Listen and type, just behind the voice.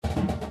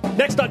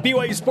Next on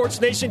BYU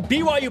Sports Nation,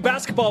 BYU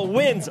basketball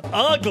wins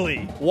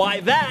ugly. Why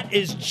that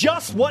is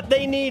just what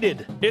they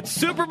needed. It's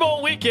Super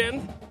Bowl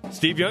weekend.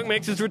 Steve Young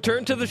makes his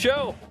return to the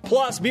show.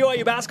 Plus,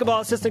 BYU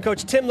basketball assistant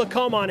coach Tim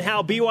Lacombe on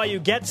how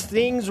BYU gets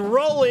things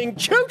rolling.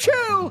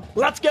 Choo-choo!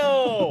 Let's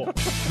go!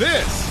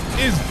 This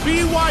is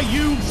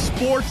BYU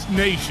Sports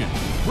Nation,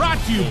 brought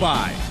to you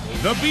by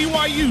The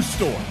BYU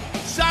Store,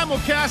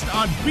 simulcast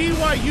on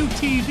BYU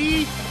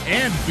TV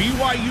and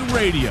BYU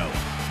Radio.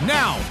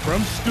 Now,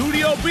 from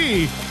Studio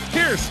B,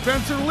 here's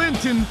Spencer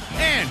Linton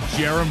and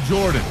Jerem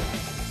Jordan.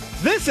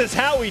 This is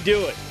how we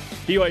do it.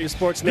 BYU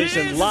Sports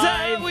Nation This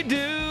live is how we do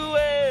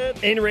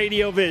it. in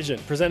Radio Vision,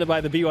 presented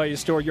by the BYU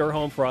Store, your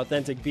home for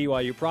authentic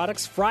BYU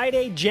products.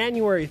 Friday,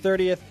 January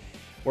 30th,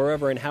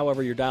 wherever and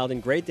however you're dialed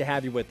in, great to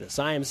have you with us.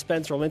 I am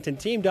Spencer Linton,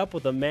 teamed up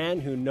with a man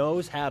who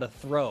knows how to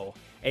throw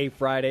a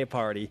Friday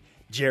party,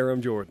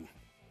 Jerem Jordan.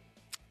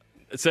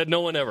 Said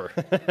no one ever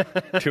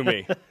to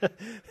me.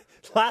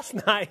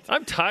 Last night.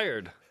 I'm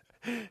tired.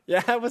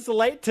 Yeah, it was a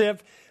late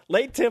tip.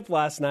 Late tip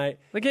last night.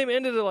 The game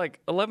ended at like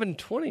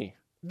 11:20.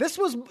 This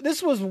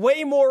was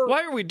way more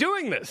Why are we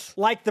doing this?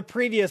 like the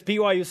previous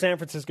BYU San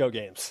Francisco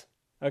games.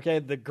 Okay,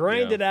 the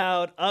grind it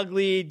out,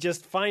 ugly,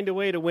 just find a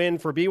way to win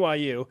for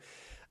BYU.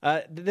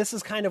 This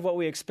is kind of what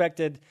we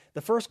expected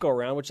the first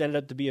go-around, which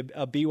ended up to be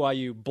a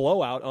BYU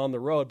blowout on the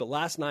road. But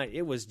last night,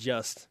 it was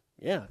just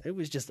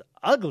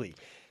ugly.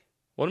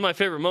 One of my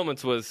favorite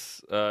moments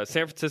was San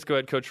Francisco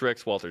head coach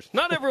Rex Walters.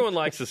 Not everyone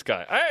likes this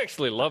guy. I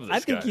actually love this guy. I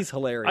think he's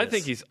hilarious. I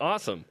think he's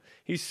awesome.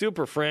 He's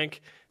super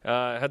frank.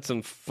 Had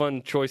some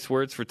fun choice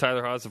words for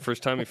Tyler Haws the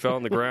first time he fell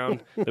on the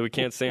ground that we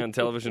can't say on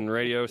television and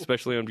radio,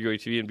 especially on BYU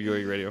TV and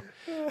BYU radio.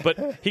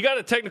 But he got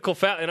a technical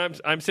foul, and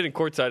I'm sitting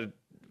courtside,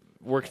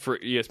 worked for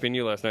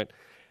ESPNU last night,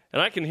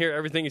 and I can hear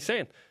everything he's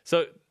saying.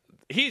 So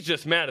he's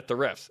just mad at the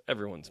refs.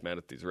 Everyone's mad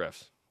at these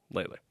refs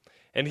lately.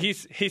 And he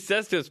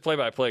says to his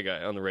play-by-play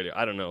guy on the radio,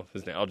 I don't know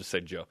his name, I'll just say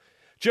Joe.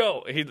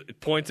 Joe, he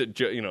points at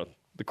Joe,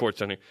 the court's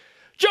down here.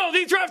 Joe,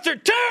 these refs are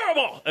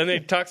terrible! And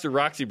then he talks to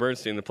Roxy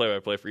Bernstein, the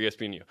play-by-play for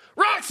ESPNU.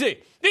 Roxy,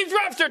 these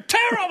refs are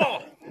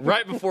terrible!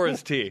 Right before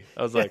his tee.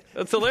 I was like,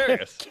 that's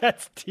hilarious.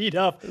 Gets teed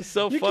up. It's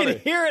so you funny. You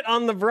can hear it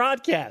on the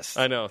broadcast.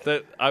 I know.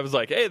 I was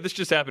like, hey, this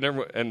just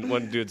happened. And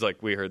one dude's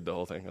like, we heard the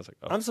whole thing. I was like,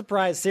 oh. I'm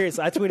surprised.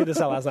 Seriously, I tweeted this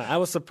out last night. I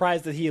was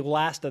surprised that he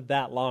lasted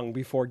that long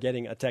before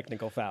getting a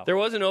technical foul. There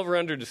was an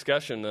over-under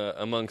discussion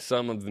among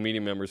some of the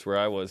media members where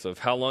I was of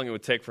how long it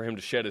would take for him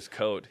to shed his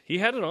coat. He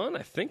had it on,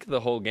 I think,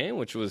 the whole game,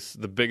 which was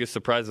the biggest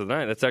surprise of the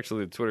night. That's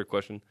actually the Twitter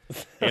question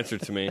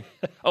answered to me.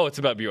 Oh, it's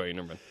about BYU.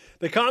 Never mind.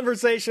 The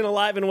conversation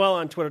alive and well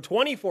on Twitter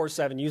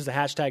 24/7. Use the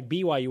hashtag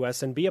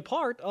BYUS and be a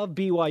part of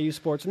BYU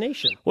Sports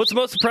Nation. What's the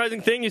most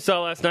surprising thing you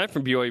saw last night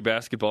from BYU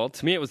basketball?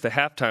 To me, it was the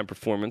halftime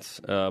performance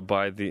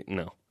by the...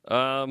 No.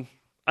 I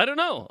don't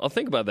know. I'll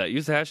think about that.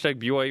 Use the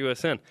hashtag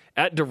BYUSN.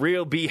 At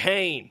Daryl B.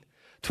 Hain.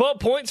 12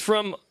 points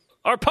from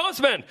our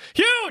postmen.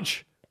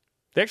 Huge!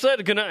 They actually had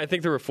a good night. I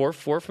think there were 4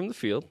 from the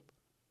field.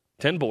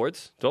 10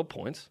 boards. 12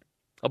 points.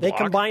 They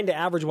combined to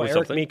average what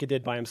Eric Mika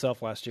did by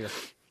himself last year.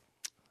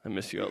 I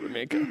miss you, Elder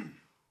Mika.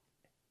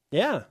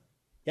 Yeah.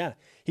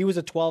 He was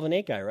a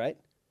 12-8 guy, right?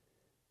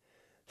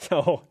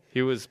 So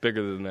he was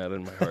bigger than that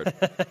in my heart.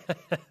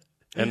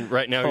 And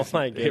right now,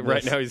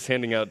 he's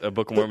handing out a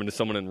Book of Mormon to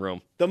someone in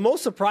Rome. The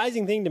most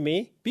surprising thing to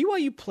me,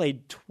 BYU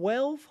played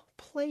 12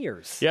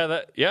 players. Yeah,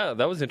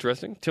 that was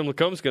interesting. Tim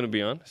Lacombe's going to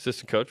be on,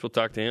 assistant coach. We'll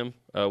talk to him.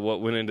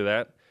 What went into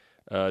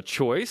that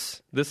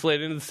choice this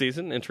late into the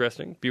season?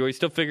 Interesting. BYU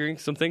still figuring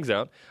some things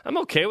out. I'm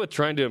okay with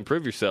trying to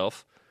improve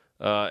yourself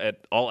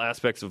at all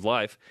aspects of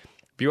life.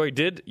 BYU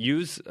did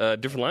use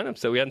different lineups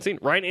that we hadn't seen.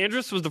 Ryan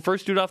Andrus was the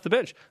first dude off the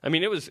bench. I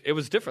mean, it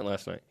was different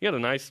last night. He had a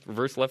nice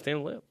reverse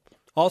left-handed layup.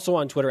 Also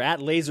on Twitter, at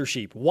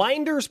LaserSheep.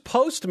 Winder's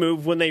post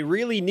move when they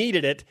really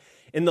needed it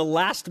in the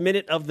last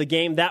minute of the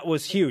game, that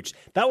was huge.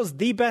 That was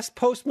the best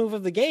post move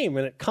of the game,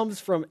 and it comes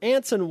from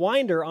Anson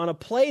Winder on a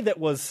play that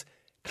was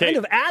kind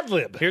of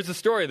ad-lib. Here's the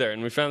story there,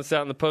 and we found this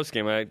out in the post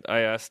game. I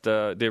asked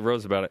Dave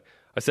Rose about it.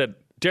 I said,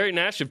 Derry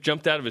Nashif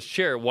jumped out of his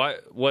chair.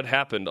 What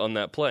happened on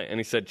that play? And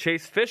he said,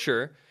 Chase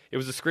Fisher, it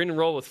was a screen and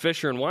roll with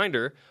Fisher and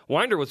Winder.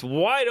 Winder was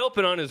wide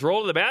open on his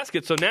roll to the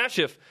basket, so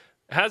Nashif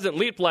hasn't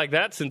leaped like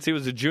that since he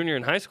was a junior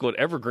in high school at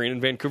Evergreen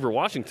in Vancouver,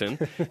 Washington.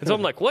 And so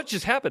I'm like, what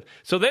just happened?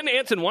 So then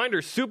Anson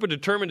Winder, super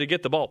determined to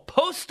get the ball,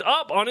 post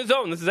up on his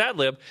own. This is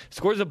ad-lib.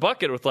 Scores a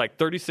bucket with like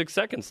 36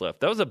 seconds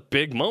left. That was a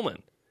big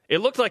moment. It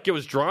looked like it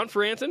was drawn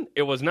for Anson.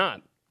 It was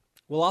not.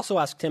 We'll also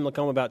ask Tim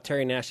Lacombe about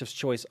Terry Nashif's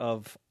choice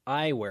of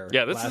eyewear.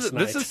 Yeah,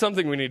 this is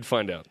something we need to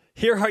find out.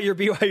 Here are your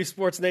BYU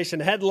Sports Nation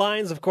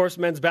headlines. Of course,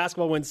 men's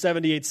basketball wins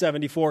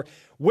 78-74.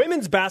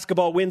 Women's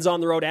basketball wins on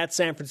the road at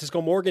San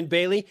Francisco. Morgan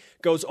Bailey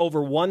goes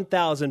over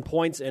 1,000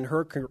 points in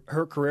her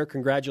career.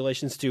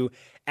 Congratulations to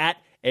at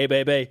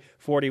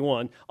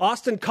ABebe41.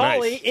 Austin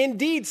Collie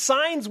indeed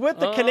signs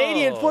with the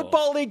Canadian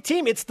Football League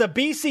team. It's the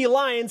BC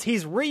Lions.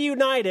 He's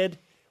reunited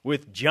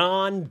with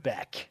John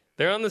Beck.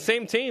 They're on the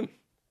same team.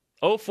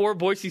 0-4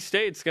 Boise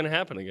State. It's going to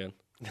happen again.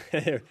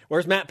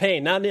 Where's Matt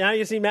Payne? Now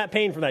you see Matt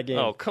Payne from that game.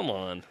 Oh, come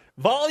on.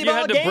 Volleyball You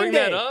had to game bring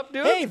day. that up,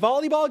 dude? Hey,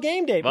 volleyball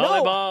game day.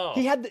 Volleyball.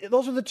 No, he had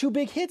those were the two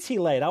big hits he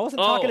laid. I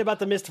wasn't talking about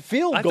the missed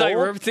field goal. I thought you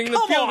were thinking the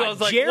Come field goal. on, I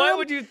was like, Jerem. why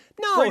would you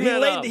No, bring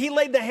that up? he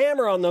laid the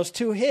hammer on those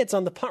two hits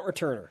on the punt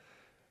returner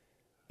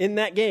in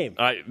that game.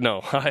 I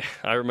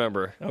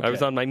remember. Okay. I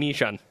was on my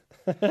Nissan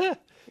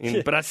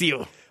in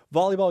Brazil.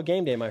 Volleyball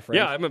game day, my friend.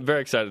 Yeah, I'm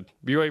very excited.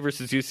 BYU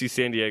versus UC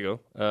San Diego,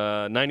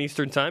 9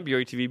 Eastern time.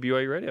 BYU TV,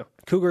 BYU Radio.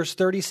 Cougars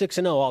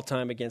 36-0 all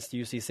time against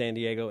UC San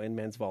Diego in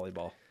men's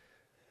volleyball.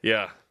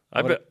 Yeah,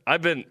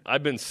 I've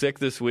been sick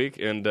this week,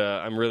 and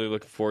I'm really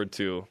looking forward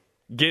to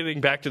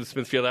getting back to the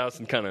Smith Fieldhouse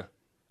and kind of.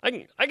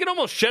 I can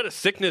almost shed a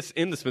sickness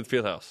in the Smith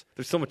Fieldhouse.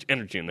 There's so much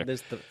energy in there.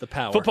 There's the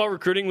power. Football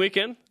recruiting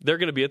weekend. They're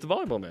going to be at the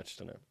volleyball match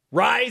tonight.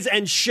 Rise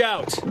and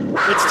shout.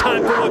 It's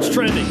time for What's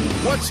Trending.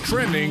 What's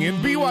trending in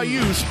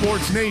BYU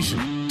Sports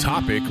Nation?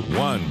 Topic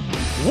 1.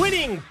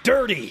 Winning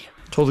dirty.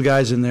 Told the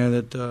guys in there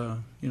that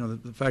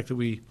the fact that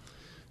we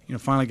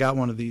finally got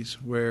one of these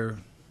where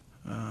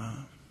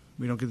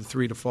we don't get the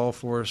three to fall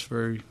for us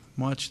very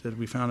much, that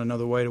we found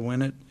another way to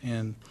win it,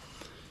 and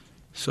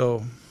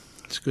so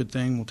it's a good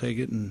thing. We'll take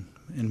it and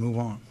move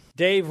on.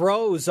 Dave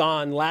Rose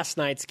on last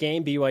night's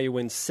game. BYU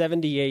wins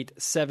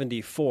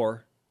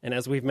 78-74. And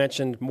as we've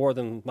mentioned more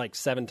than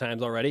 7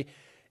 times already,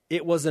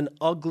 it was an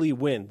ugly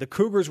win. The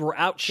Cougars were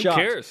outshot.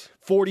 Who cares?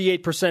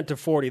 48% to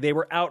 40. They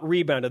were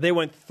out-rebounded. They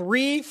went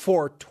 3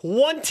 for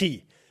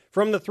 20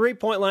 from the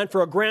three-point line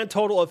for a grand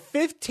total of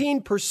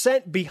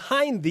 15%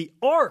 behind the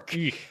arc.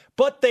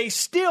 But they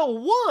still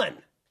won.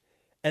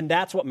 And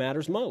that's what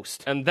matters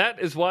most. And that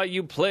is why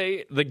you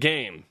play the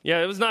game.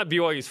 Yeah, it was not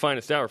BYU's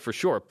finest hour for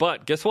sure.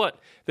 But guess what?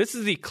 This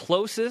is the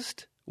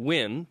closest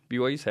win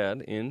BYU's had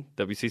in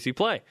WCC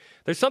play.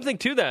 There's something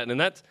to that, and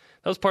that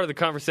was part of the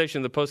conversation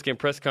in the post-game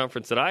press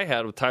conference that I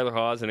had with Tyler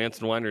Haws and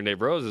Anson Winder and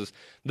Dave Rose, is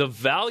the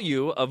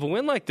value of a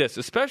win like this,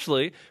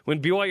 especially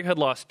when BYU had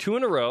lost 2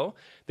 in a row.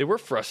 They were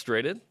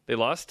frustrated. They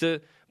lost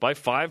by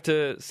 5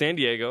 to San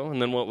Diego,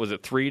 and then what was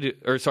it,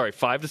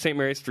 5 to St.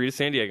 Mary's, 3 to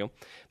San Diego.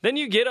 Then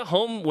you get a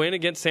home win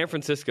against San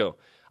Francisco.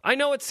 I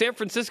know it's San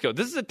Francisco.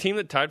 This is a team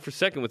that tied for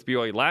second with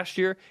BYU last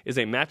year, is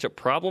a matchup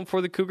problem for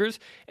the Cougars,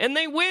 and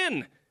they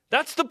win.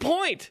 That's the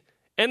point.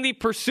 And the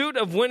pursuit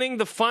of winning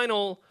the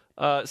final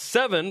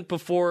 8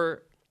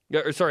 before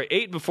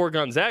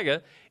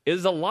Gonzaga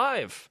is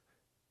alive.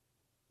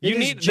 They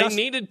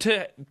needed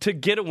to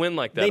get a win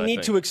like that. They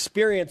need to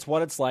experience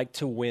what it's like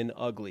to win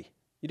ugly.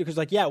 Because,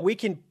 we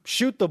can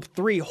shoot the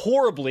three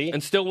horribly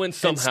and still win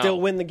somehow. And still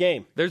win the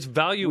game. There's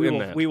value in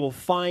that. We will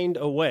find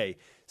a way.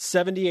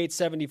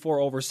 78-74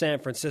 over San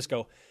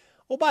Francisco.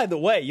 Oh, by the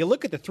way, you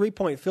look at the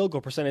three-point field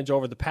goal percentage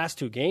over the past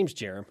 2 games,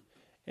 Jerem,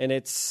 and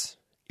it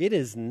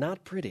is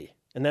not pretty.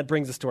 And that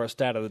brings us to our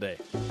stat of the day.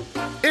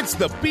 It's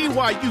the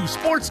BYU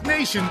Sports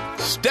Nation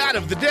Stat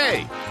of the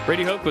Day.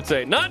 Brady Hoke would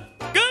say, not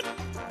good.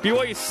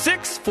 BYU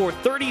 6 for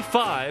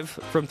 35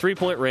 from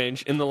three-point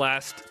range in the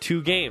last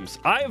 2 games.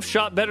 I have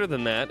shot better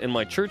than that in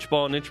my church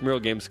ball and intramural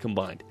games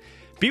combined.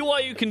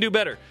 BYU can do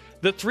better.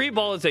 The 3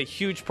 ball is a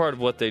huge part of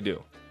what they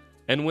do.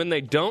 And when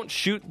they don't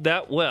shoot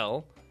that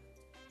well,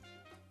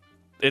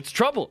 it's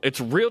trouble.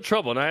 It's real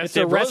trouble. And it's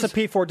a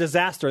recipe for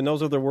disaster, and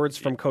those are the words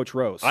from Coach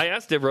Rose. I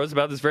asked Dave Rose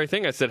about this very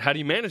thing. I said, how do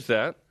you manage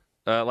that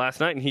last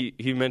night? And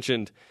he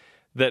mentioned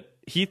that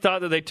he thought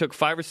that they took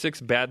 5 or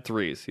 6 bad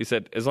threes. He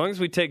said, as long as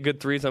we take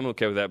good threes, I'm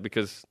okay with that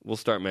because we'll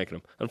start making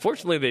them.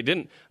 Unfortunately, they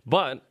didn't,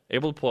 but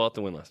able to pull out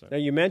the win last night. Now,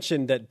 you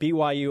mentioned that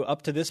BYU,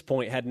 up to this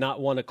point, had not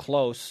won a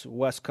close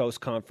West Coast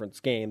Conference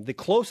game. The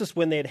closest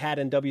win they had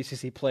in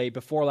WCC play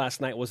before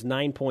last night was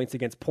 9 points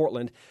against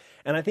Portland,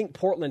 and I think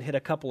Portland hit a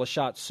couple of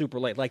shots super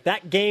late.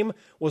 That game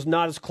was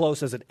not as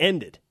close as it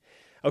ended.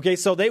 Okay,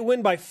 so they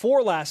win by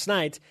 4 last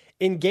night.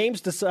 In games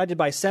decided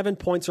by 7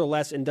 points or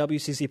less in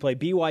WCC play,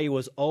 BYU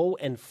was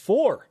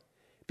 0-4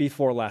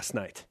 before last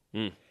night.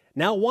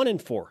 Now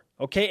 1-4.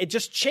 Okay, it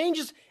just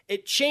changes.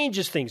 It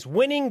changes things.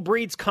 Winning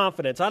breeds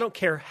confidence. I don't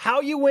care how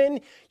you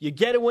win, you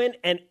get a win,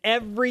 and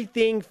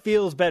everything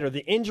feels better.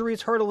 The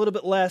injuries hurt a little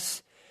bit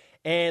less,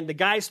 and the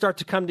guys start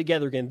to come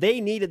together again.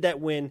 They needed that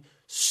win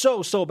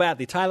so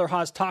badly. Tyler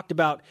Haws talked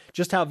about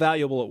just how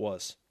valuable it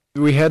was.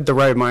 We had the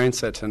right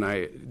mindset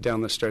tonight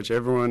down the stretch.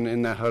 Everyone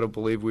in that huddle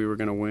believed we were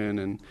going to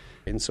win,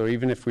 and so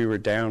even if we were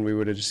down, we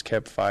would have just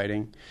kept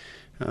fighting.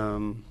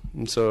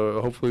 And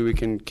so hopefully we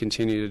can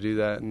continue to do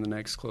that in the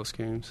next close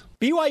games.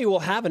 BYU will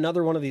have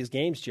another one of these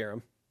games,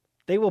 Jerem.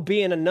 They will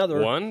be in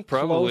another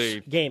close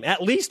game.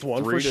 At least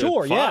one, for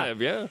sure.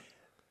 5, yeah.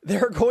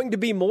 There are going to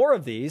be more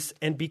of these,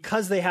 and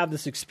because they have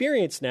this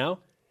experience now,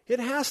 it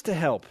has to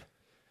help.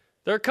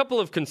 There are a couple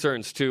of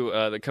concerns, too,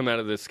 that come out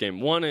of this game.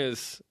 One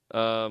is,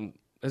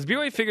 has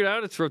BYU figured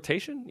out its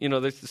rotation?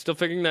 They're still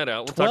figuring that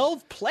out.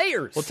 12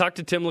 players. We'll talk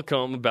to Tim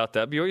Lacombe about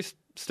that. BYU's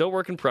still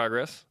work in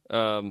progress,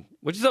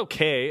 which is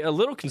okay. A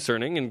little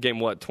concerning in game,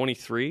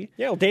 23?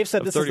 Yeah, well, Dave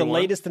said this 31? is the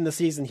latest in the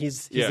season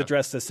he's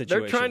addressed this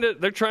situation.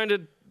 They're trying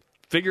to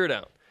figure it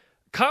out.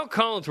 Kyle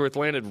Collinsworth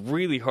landed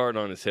really hard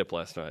on his hip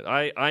last night.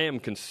 I am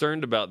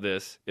concerned about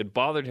this. It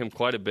bothered him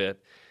quite a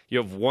bit. You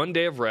have 1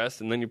 day of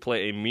rest, and then you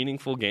play a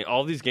meaningful game.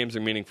 All these games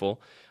are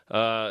meaningful.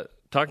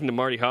 talking to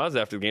Marty Haas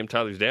after the game,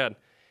 Tyler's dad,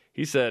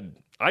 he said,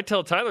 I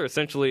tell Tyler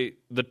essentially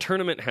the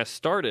tournament has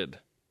started.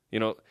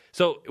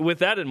 So with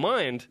that in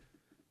mind,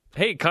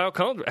 hey, Kyle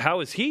Collins, how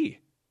is he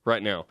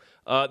right now?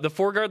 The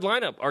 4-guard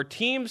lineup, our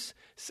teams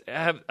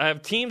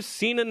have teams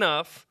seen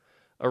enough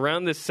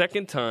around this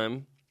second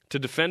time to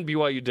defend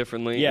BYU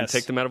differently and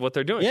take them out of what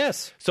they're doing.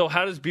 Yes. So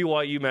how does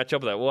BYU match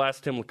up with that? We'll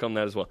ask Tim Lacombe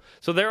that as well.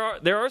 So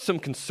there are some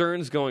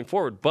concerns going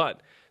forward,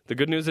 but the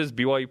good news is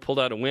BYU pulled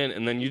out a win,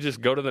 and then you just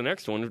go to the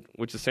next one,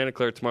 which is Santa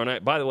Clara tomorrow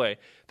night. By the way,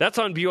 that's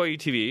on BYU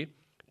TV.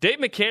 Dave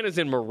McCann is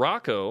in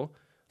Morocco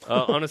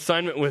on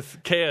assignment with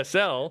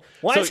KSL.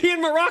 Why is he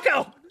in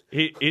Morocco?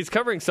 He's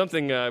covering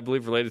something, I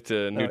believe, related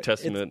to New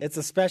Testament. It's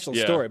a special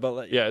story.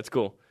 But yeah, it's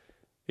cool.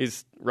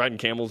 He's riding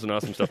camels and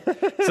awesome stuff.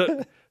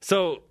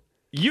 So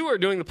you are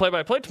doing the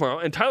play-by-play tomorrow,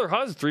 and Tyler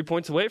Haas is 3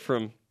 points away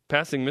from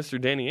passing Mr.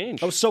 Danny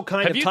Ainge. I was so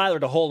kind of Tyler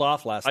to hold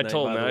off last night. I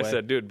told him that. I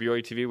said, dude,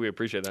 BYU TV, we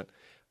appreciate that.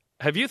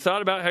 Have you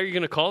thought about how you're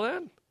going to call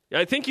that?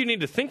 I think you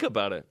need to think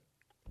about it.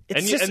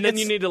 And then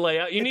you need to lay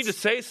out. You need to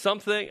say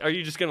something. Are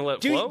you just going to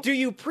let it flow? Do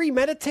you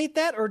premeditate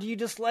that, or do you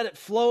just let it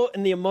flow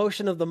in the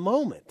emotion of the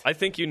moment? I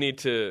think you need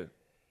to.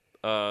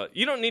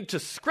 You don't need to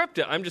script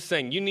it. I'm just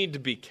saying you need to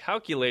be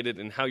calculated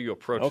in how you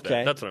approach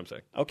that. That's what I'm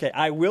saying. Okay,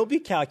 I will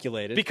be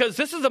calculated. Because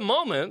this is a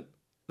moment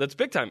that's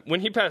big time.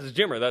 When he passes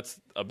Jimmer, that's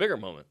a bigger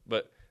moment.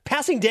 But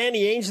passing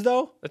Danny Ainge,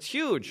 though? That's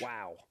huge.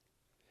 Wow.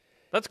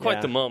 That's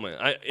quite the moment.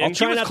 I'll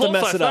try not to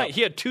mess it up.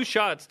 He had 2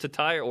 shots to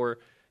tie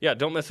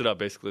don't mess it up,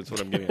 basically. That's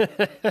what I'm getting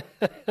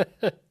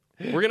at.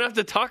 We're going to have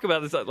to talk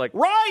about this. Like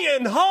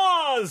Ryan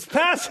Haas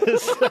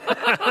passes.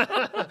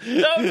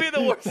 That would be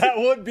the worst. That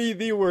would be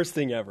the worst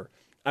thing ever.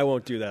 I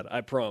won't do that.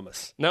 I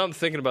promise. Now I'm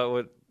thinking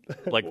about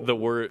the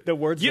words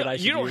that I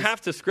should You don't use.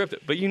 have to script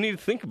it, but you need to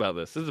think about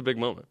this. This is a big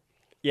moment.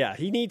 Yeah,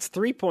 he needs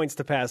 3 points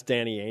to pass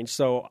Danny Ainge,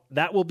 so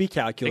that will be It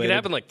calculated.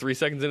 could happen 3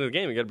 seconds into the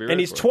game. You got to be ready. And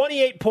he's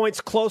 28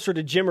 points closer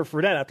to Jimmer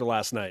Fredette after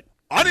last night.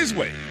 On his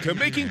way to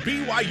making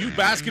BYU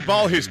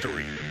basketball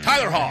history,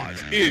 Tyler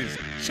Haas is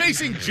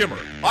chasing Jimmer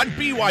on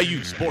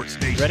BYU Sports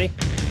Nation. Ready?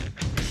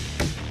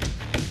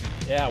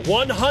 Yeah,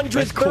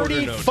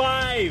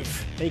 135.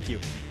 Thank you.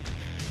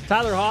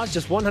 Tyler Haas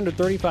just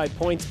 135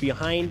 points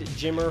behind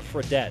Jimmer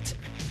Fredette.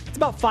 It's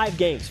about 5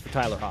 games for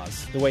Tyler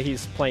Haas, the way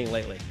he's playing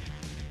lately.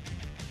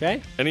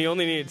 Okay? And he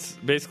only needs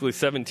basically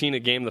 17 a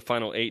game, the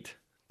final 8,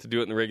 to do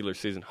it in the regular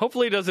season.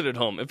 Hopefully he does it at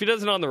home. If he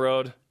does it on the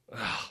road,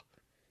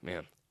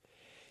 man,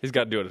 he's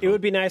got to do it at home. It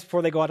would be nice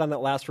before they go out on that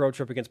last road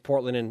trip against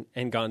Portland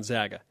and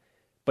Gonzaga.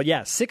 But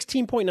yeah,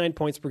 16.9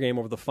 points per game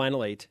over the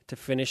final 8 to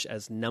finish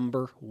as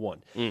number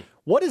 1.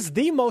 What is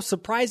the most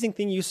surprising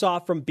thing you saw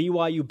from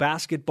BYU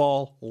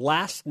basketball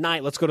last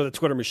night? Let's go to the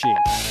Twitter machine.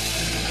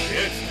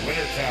 It's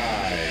Twitter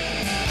time.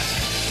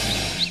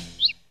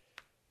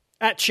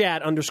 At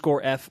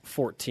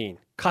Chad_F14.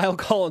 Kyle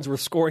Collins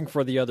was scoring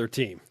for the other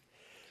team.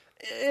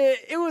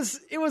 It was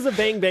a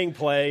bang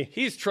play.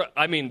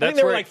 I mean, I that's think there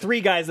where were like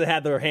 3 guys that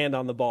had their hand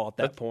on the ball at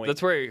that point.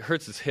 That's where he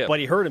hurts his hip. But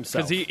he hurt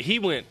himself. Because he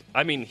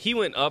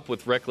went up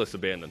with reckless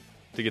abandon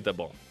to get that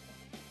ball.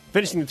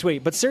 Finishing the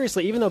tweet. But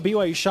seriously, even though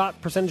BYU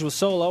shot percentage was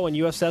so low and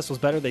USS was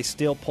better, they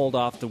still pulled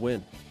off the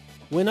win.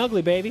 Win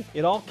ugly, baby.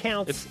 It all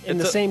counts in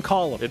the same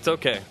column. It's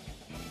okay.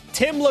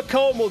 Tim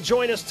Lacombe will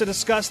join us to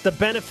discuss the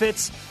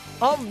benefits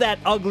of that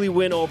ugly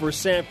win over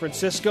San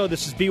Francisco.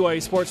 This is BYU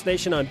Sports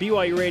Nation on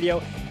BYU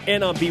Radio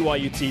and on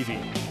BYU TV.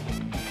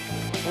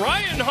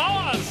 Ryan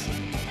Haas!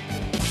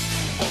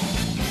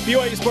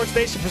 BYU Sports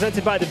Nation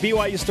presented by the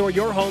BYU Store,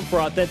 your home for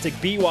authentic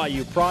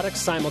BYU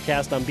products.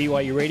 Simulcast on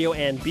BYU Radio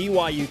and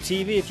BYU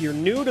TV. If you're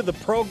new to the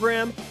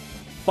program,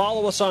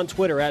 follow us on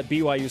Twitter at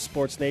BYU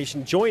Sports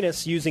Nation. Join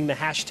us using the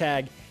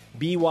hashtag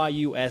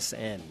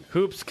BYUSN.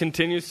 Hoops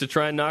continues to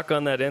try and knock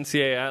on that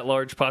NCAA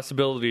at-large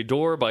possibility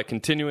door by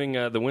continuing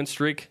the win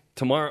streak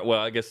tomorrow. Well,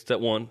 I guess it's at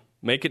 1.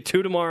 Make it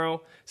 2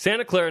 tomorrow.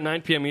 Santa Clara,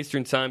 9 p.m.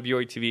 Eastern Time,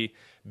 BYU TV,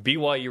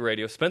 BYU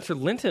Radio. Spencer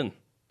Linton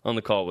on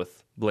the call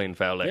with Blaine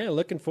Fowler. Yeah,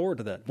 looking forward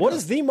to that. What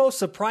is the most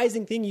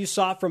surprising thing you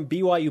saw from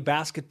BYU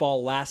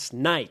basketball last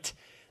night?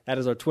 That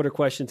is our Twitter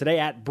question today.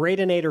 At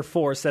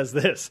Bradenator4 says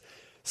this.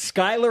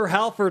 Skylar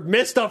Halford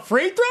missed a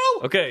free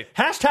throw? Okay.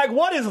 Hashtag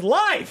what is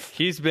life?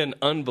 He's been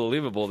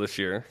unbelievable this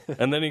year.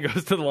 And then he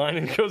goes to the line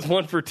and goes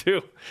 1 for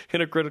 2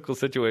 in a critical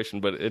situation,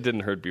 but it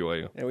didn't hurt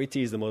BYU. And we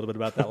teased him a little bit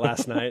about that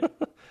last night.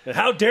 And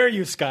how dare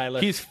you,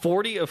 Skylar? He's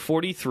 40 of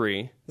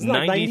 43,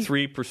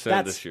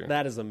 93% this year.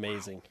 That is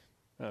amazing.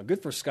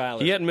 Good for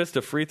Skylar. He hadn't missed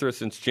a free throw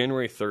since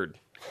January 3rd.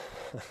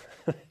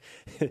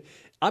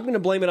 I'm going to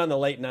blame it on the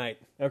late night,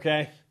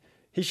 okay?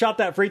 He shot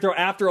that free throw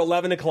after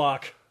 11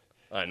 o'clock.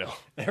 I know.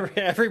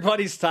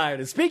 Everybody's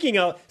tired. And speaking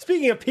of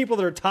people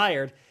that are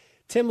tired,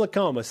 Tim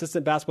Lacombe,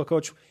 assistant basketball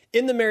coach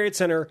in the Marriott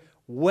Center,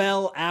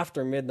 well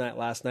after midnight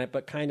last night,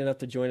 but kind enough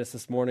to join us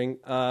this morning.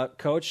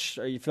 Coach,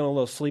 are you feeling a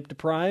little sleep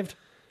deprived?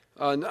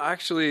 No,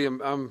 actually,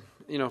 I'm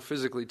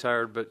physically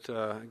tired, but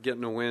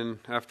getting a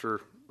win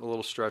after a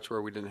little stretch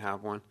where we didn't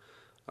have one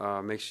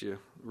makes you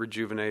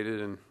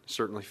rejuvenated, and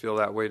certainly feel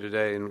that way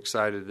today, and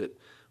excited that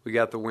we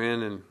got the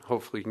win and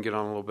hopefully can get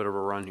on a little bit of a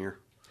run here.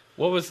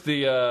 What was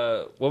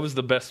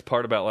the best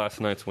part about last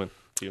night's win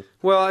to you?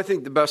 Well, I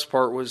think the best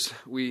part was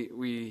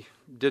we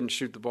didn't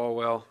shoot the ball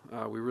well.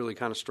 We really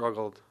kind of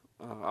struggled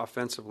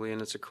offensively,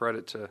 and it's a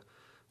credit to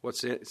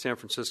what's San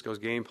Francisco's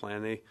game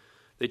plan.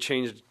 They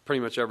changed pretty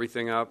much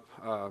everything up.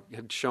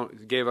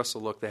 Gave us a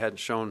look they hadn't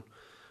shown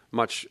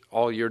much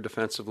all year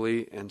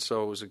defensively, and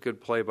so it was a good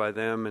play by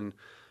them.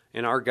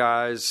 And our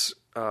guys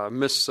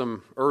missed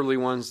some early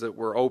ones that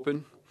were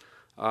open.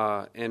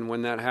 And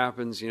when that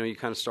happens, you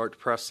kind of start to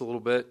press a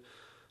little bit.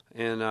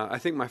 And I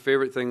think my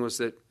favorite thing was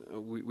that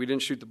we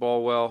didn't shoot the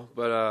ball well,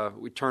 but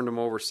we turned them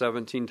over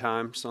 17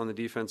 times on the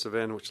defensive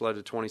end, which led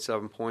to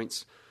 27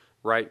 points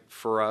right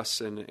for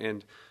us.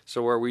 And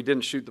so where we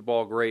didn't shoot the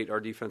ball great, our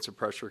defensive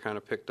pressure kind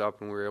of picked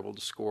up, and we were able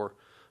to score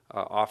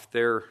off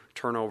their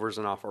turnovers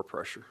and off our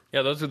pressure.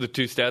 Yeah, those are the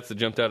two stats that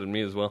jumped out at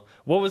me as well.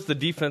 What was the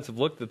defensive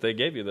look that they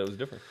gave you that was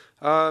different?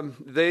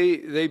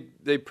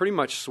 They pretty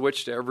much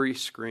switched every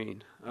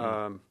screen.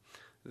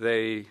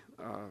 They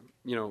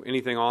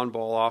anything on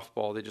ball, off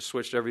ball, they just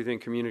switched everything,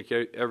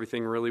 communicate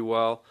everything really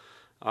well,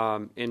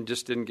 and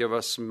just didn't give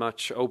us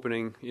much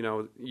opening.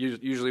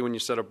 Usually when you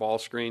set a ball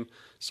screen,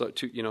 so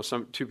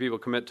two people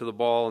commit to the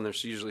ball, and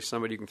there's usually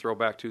somebody you can throw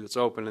back to that's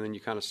open, and then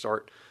you kind of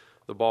start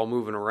the ball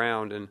moving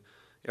around. And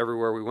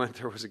everywhere we went,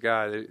 there was a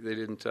guy. They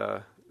didn't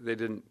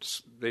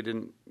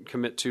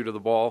commit to the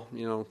ball.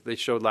 They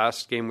showed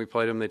last game we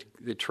played them.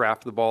 They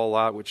trapped the ball a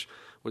lot, which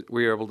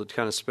we were able to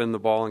kind of spin the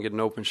ball and get an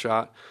open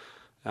shot.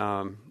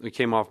 We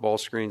came off ball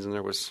screens, and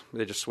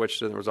they just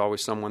switched it. And there was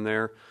always someone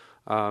there.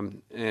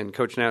 And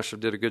Coach Nashville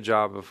did a good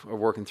job of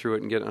working through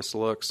it and getting us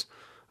looks.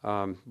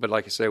 But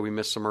like I say, we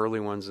missed some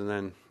early ones, and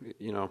then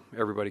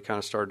everybody kind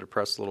of started to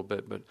press a little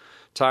bit. But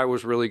Ty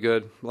was really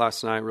good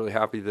last night. Really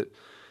happy that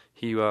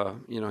he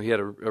had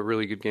a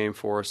really good game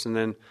for us. And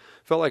then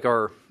felt like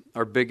our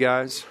big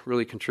guys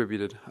really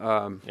contributed.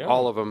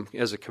 All of them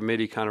as a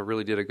committee kind of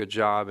really did a good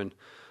job. And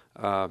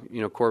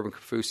Corbin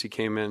Kafusi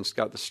came in,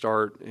 got the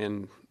start,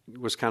 and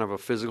was kind of a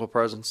physical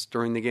presence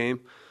during the game.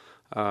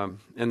 And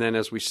then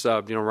as we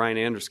subbed, Ryan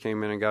Andrews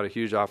came in and got a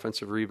huge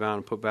offensive rebound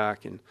and put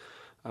back. And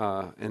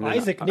then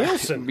Isaac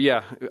Nielsen.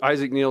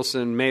 Isaac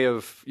Nielsen may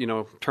have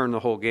turned the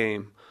whole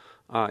game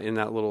in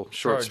that little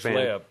short span.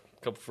 Layup,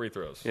 a couple free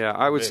throws. Yeah,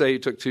 I would say he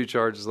took 2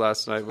 charges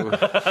last night,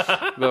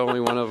 but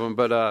only one of them.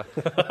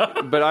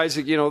 But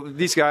Isaac,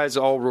 these guys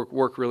all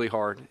work really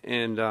hard,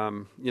 and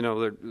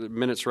the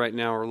minutes right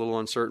now are a little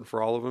uncertain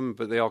for all of them.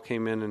 But they all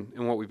came in,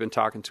 and what we've been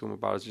talking to them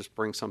about is just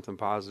bring something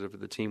positive to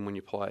the team when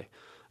you play.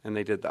 And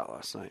they did that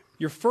last night.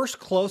 Your first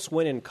close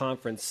win in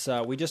conference,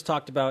 we just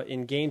talked about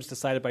in games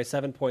decided by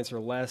 7 points or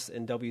less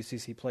in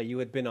WCC play. You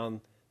had been on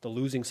the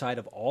losing side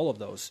of all of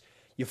those.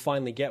 You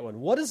finally get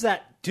one. What does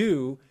that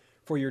do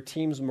for your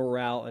team's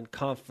morale and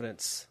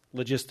confidence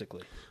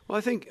logistically? Well,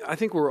 I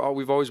think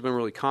we've always been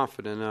really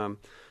confident.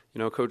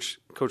 Coach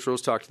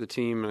Rose talked to the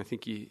team, and I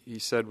think he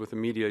said with the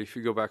media, if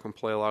you go back and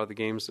play a lot of the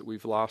games that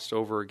we've lost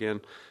over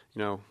again,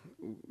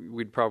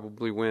 we'd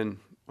probably win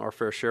our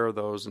fair share of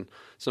those, and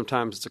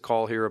sometimes it's a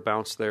call here, a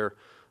bounce there.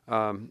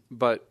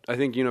 But I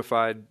think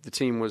Unified, the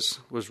team was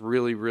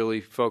really,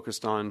 really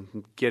focused on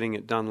getting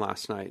it done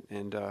last night,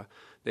 and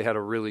they had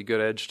a really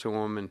good edge to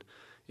them. And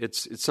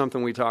it's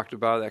something we talked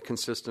about, that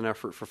consistent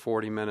effort for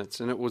 40 minutes,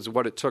 and it was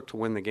what it took to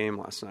win the game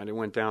last night. It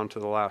went down to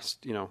the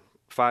last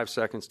 5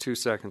 seconds, 2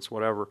 seconds,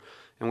 whatever,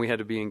 and we had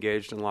to be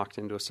engaged and locked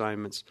into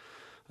assignments.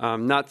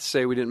 Not to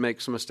say we didn't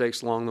make some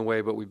mistakes along the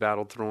way, but we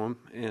battled through them,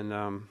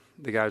 and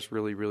the guys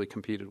really, really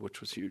competed,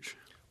 which was huge.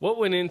 What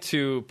went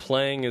into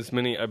playing as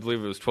many, I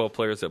believe it was 12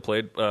 players that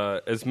played,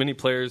 as many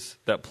players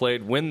that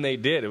played when they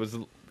did? It was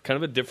kind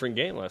of a different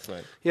game last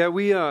night. Yeah,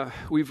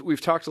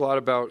 we've talked a lot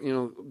about,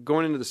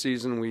 going into the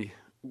season,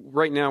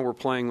 right now we're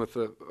playing with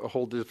a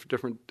whole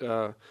different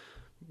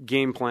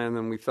game plan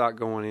than we thought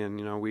going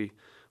in.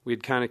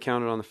 We'd kind of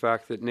counted on the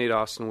fact that Nate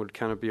Austin would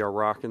kind of be our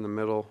rock in the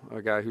middle,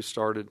 a guy who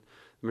started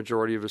the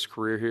majority of his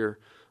career here,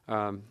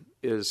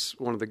 is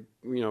one of the,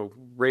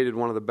 rated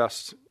one of the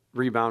best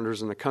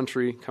rebounders in the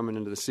country coming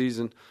into the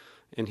season,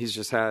 and he's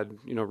just had,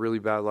 really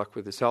bad luck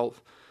with his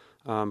health.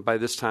 By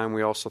this time,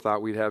 we also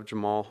thought we'd have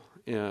Jamal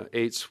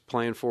Aites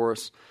playing for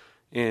us,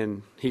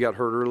 and he got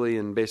hurt early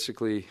and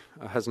basically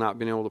has not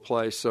been able to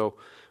play. So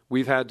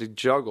we've had to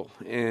juggle,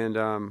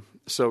 and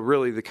so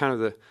really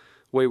the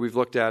way we've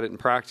looked at it in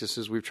practice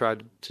is we've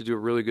tried to do a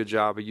really good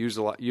job of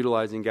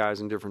utilizing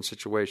guys in different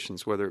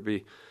situations, whether it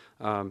be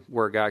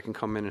where a guy can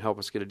come in and help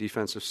us get a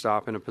defensive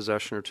stop in a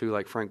possession or two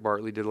like Frank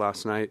Bartley did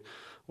last night,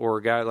 or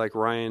a guy like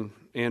Ryan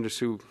Andrews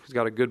who's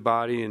got a good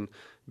body and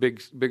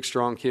big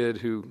strong kid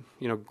who,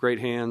 great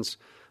hands,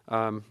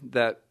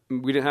 that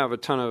we didn't have a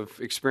ton of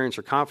experience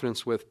or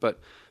confidence with,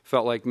 but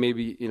felt like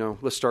maybe,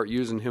 let's start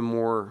using him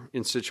more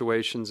in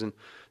situations. And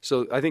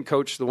so I think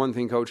the one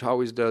thing Coach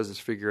always does is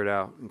figure it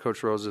out. And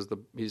Coach Rose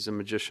he's a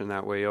magician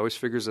that way. He always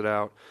figures it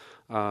out.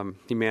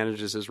 He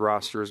manages his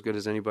roster as good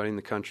as anybody in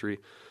the country.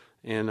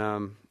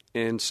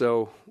 And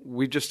so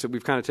we've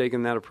kind of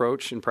taken that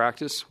approach in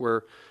practice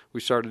where we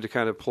started to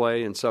kind of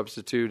play and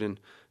substitute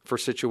for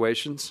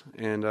situations,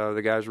 and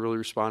the guys really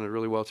responded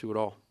really well to it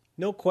all.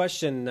 No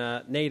question,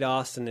 Nate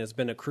Austin has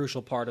been a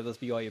crucial part of this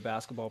BYU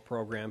basketball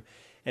program,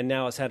 and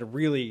now has had a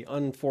really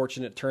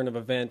unfortunate turn of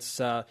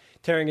events,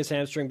 tearing his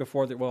hamstring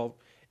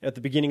at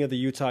the beginning of the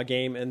Utah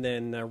game, and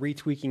then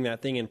retweaking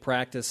that thing in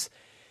practice.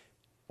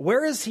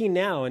 Where is he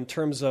now in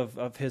terms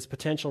of his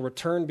potential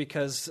return?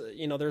 Because,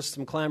 there's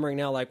some clamoring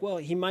now like, well,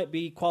 he might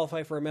be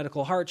qualified for a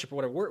medical hardship or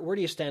whatever. Where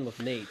do you stand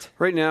with Nate?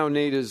 Right now,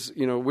 Nate is,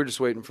 we're just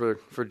waiting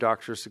for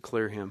doctors to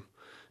clear him.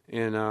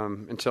 And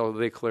until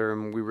they clear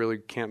him, we really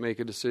can't make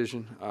a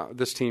decision.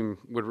 This team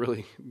would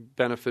really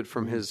benefit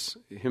from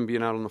him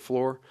being out on the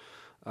floor.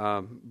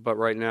 But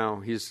right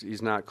now,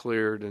 he's not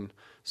cleared. And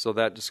so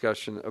that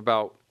discussion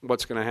about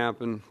what's going to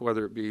happen,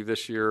 whether it be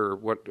this year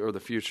or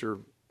the future,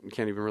 we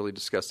can't even really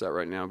discuss that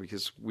right now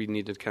because we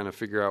need to kind of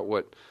figure out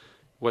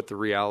what the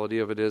reality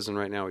of it is, and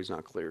right now he's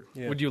not cleared.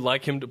 Yeah. Would you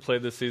like him to play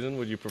this season?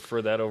 Would you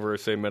prefer that over,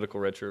 say,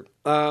 medical redshirt?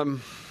 I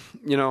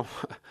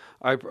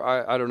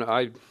don't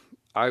know.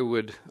 I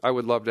would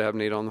love to have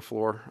Nate on the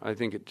floor. I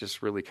think it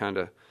just really kind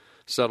of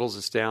settles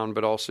us down,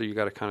 but also you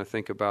got to kind of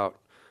think about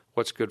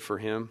what's good for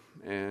him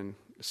and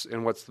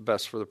what's the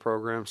best for the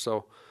program.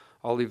 So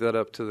I'll leave that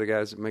up to the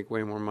guys that make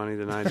way more money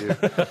than I do.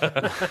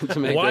 To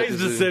make Wise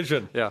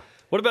decision. Yeah.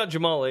 What about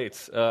Jamal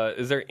Yates?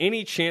 Is there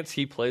any chance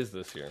he plays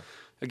this year?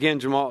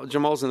 Again,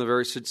 Jamal's in a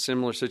very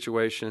similar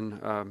situation.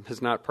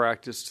 Has not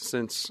practiced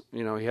since he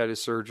had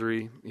his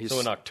surgery.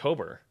 So in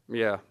October.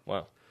 Yeah.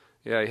 Wow.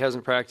 Yeah, he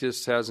hasn't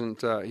practiced.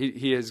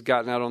 He has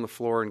gotten out on the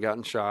floor and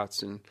gotten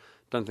shots and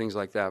done things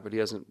like that, but he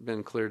hasn't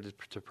been cleared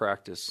to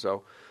practice.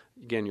 So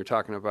again, you're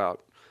talking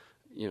about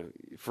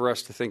for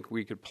us to think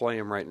we could play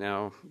him right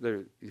now,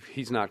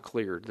 he's not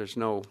cleared. There's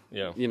no,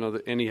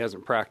 and he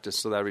hasn't practiced,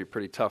 so that would be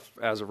pretty tough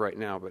as of right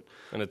now.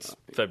 And it's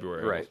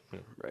February, right? Yeah.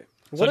 Right.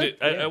 So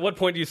at what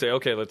point do you say,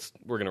 okay,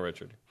 we're going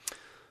to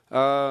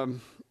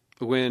redshirt?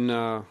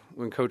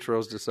 When Coach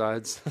Rose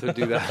decides to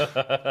do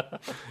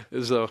that.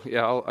 So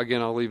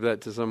I'll leave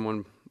that to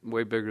someone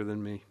way bigger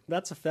than me.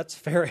 That's a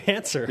fair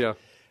answer. Yeah.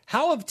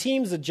 How have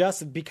teams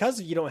adjusted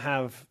because you don't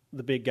have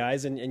the big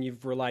guys and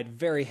you've relied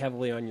very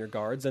heavily on your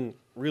guards and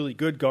really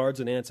good guards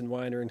and Anson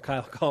Weiner and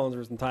Kyle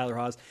Collinsworth and Tyler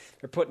Haws?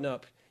 They're putting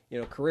up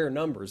career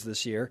numbers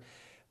this year.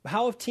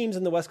 How have teams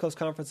in the West Coast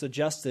Conference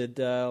adjusted,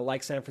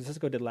 like San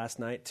Francisco did last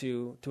night,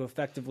 to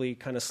effectively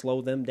kind of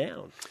slow them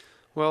down?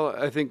 Well,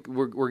 I think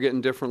we're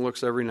getting different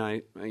looks every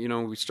night.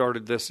 We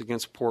started this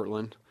against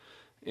Portland,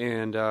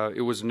 and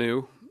it was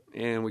new,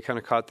 and we kind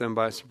of caught them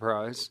by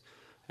surprise.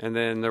 And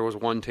then there was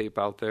one tape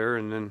out there,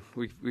 and then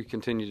we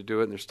continue to do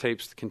it, and there's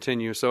tapes to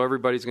continue. So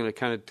everybody's going to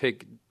kind of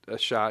take a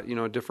shot,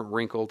 a different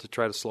wrinkle to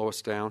try to slow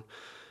us down.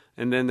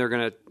 And then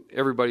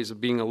everybody's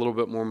being a little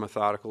bit more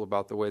methodical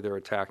about the way they're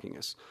attacking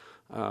us.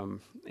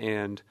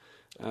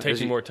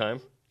 Taking more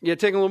time? Yeah,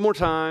 taking a little more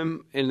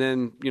time, and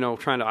then,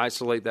 trying to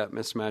isolate that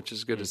mismatch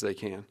as good as they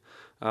can.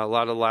 A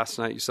lot of last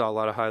night, you saw a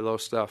lot of high-low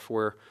stuff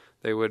where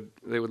they would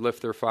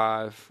lift their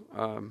five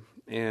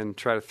and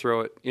try to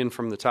throw it in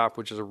from the top,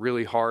 which is a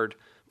really hard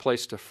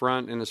place to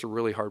front, and it's a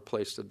really hard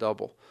place to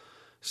double.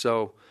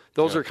 So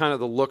those are kind of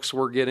the looks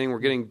we're getting. We're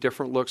getting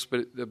different looks,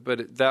 but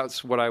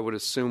that's what I would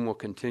assume will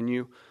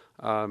continue.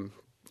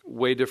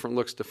 Way different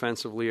looks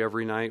defensively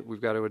every night we've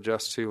got to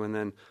adjust to, and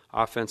then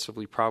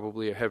offensively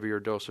probably a heavier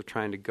dose of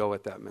trying to go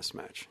at that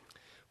mismatch.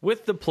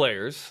 With the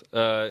players,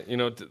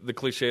 the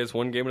cliche is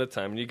one game at a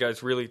time, and you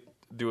guys really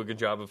do a good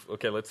job of,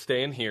 okay, let's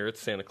stay in here. It's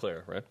Santa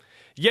Clara, right?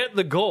 Yet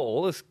the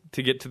goal is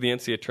to get to the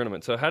NCAA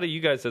tournament. So how do you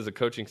guys as a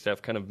coaching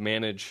staff kind of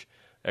manage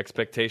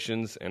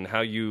expectations and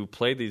how you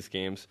play these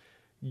games,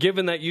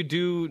 given that you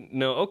do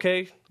know,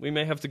 okay, we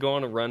may have to go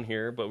on a run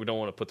here, but we don't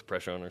want to put the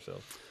pressure on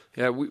ourselves?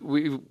 Yeah,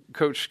 we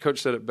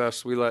Coach said it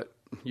best. We let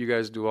you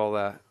guys do all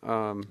that.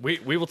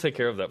 We will take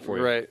care of that for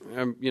you. Right.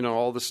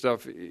 All the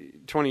stuff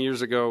 20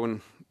 years ago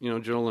when,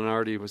 Joe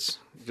Lenardi was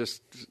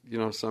just,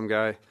 some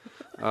guy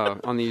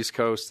on the East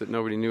Coast that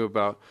nobody knew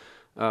about.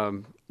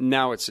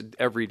 Now it's an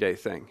everyday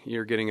thing.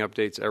 You're getting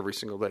updates every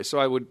single day.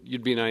 So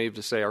you'd be naive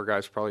to say our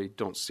guys probably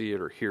don't see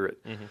it or hear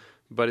it. Mm-hmm.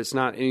 But it's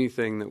not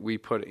anything that we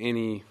put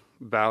any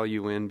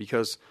value in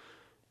because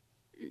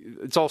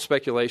it's all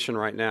speculation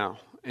right now.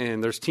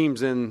 And there's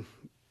teams in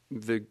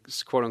the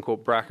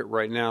quote-unquote bracket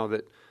right now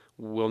that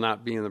will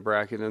not be in the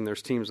bracket, and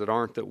there's teams that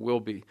aren't that will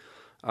be.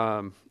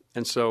 And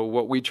so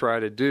what we try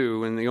to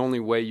do, and the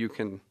only way you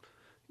can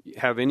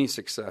have any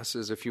success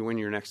is if you win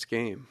your next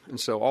game. And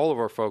so all of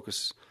our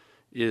focus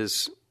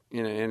is,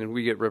 and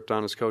we get ripped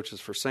on as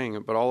coaches for saying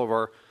it, but all of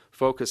our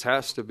focus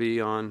has to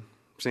be on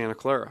Santa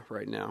Clara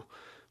right now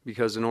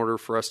because in order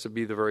for us to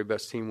be the very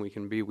best team we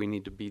can be, we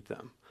need to beat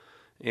them.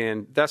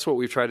 And that's what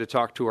we've tried to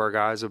talk to our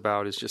guys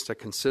about is just a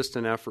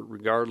consistent effort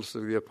regardless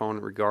of the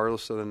opponent,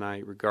 regardless of the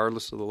night,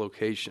 regardless of the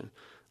location.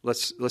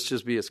 Let's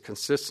just be as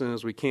consistent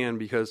as we can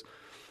because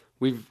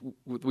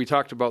we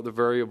talked about the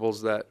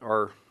variables that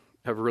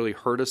have really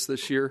hurt us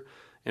this year,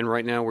 and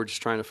right now we're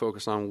just trying to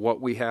focus on what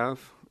we have.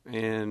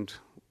 And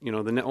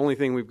the only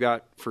thing we've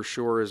got for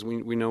sure is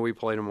we know we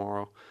play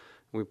tomorrow.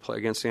 We play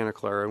against Santa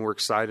Clara, and we're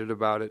excited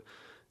about it.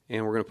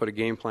 and we're going to put a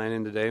game plan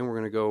in today, and we're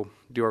going to go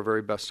do our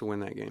very best to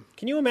win that game.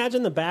 Can you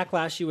imagine the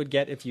backlash you would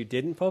get if you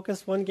didn't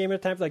focus one game at a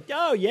time? Like,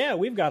 oh, yeah,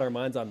 we've got our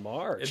minds on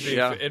March.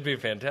 It'd be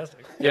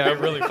fantastic. Yeah. It'd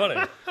be really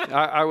funny.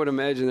 I would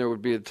imagine there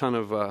would be a ton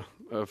of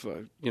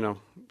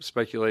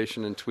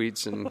speculation and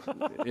tweets, and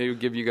it would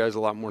give you guys a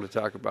lot more to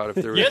talk about if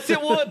there was. Yes,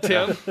 it would,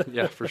 Tim.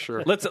 Yeah, for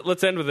sure.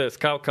 Let's end with this.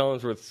 Kyle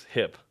Collinsworth's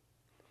hip.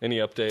 Any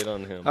update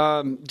on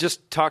him?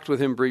 Just talked with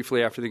him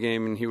briefly after the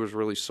game, and he was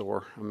really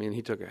sore. I mean,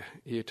 he took a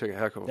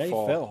heck of a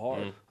fall. He fell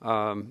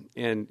hard.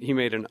 And he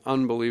made an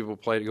unbelievable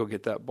play to go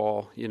get that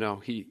ball. You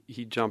know, he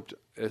jumped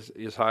as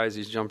high as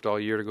he's jumped all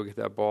year to go get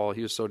that ball.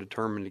 He was so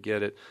determined to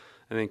get it,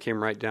 and then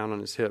came right down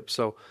on his hip.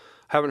 So,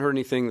 haven't heard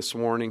anything this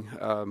morning.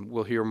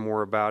 We'll hear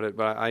more about it,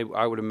 but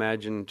I would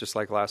imagine, just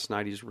like last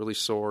night, he's really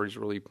sore. He's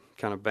really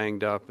kind of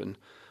banged up, and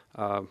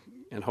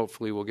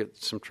hopefully we'll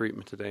get some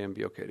treatment today and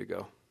be okay to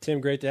go. Tim,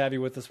 great to have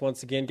you with us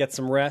once again. Get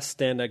some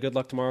rest, and good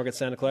luck tomorrow against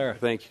Santa Clara.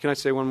 Thank you. Can I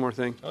say one more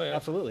thing? Oh, yeah.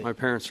 Absolutely. My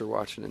parents are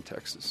watching in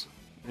Texas.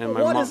 And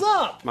What is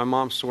up? My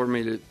mom swore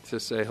me to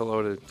say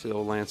hello to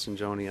old Lance and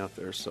Joni out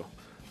there, so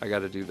I got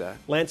to do that.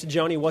 Lance and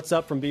Joni, what's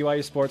up from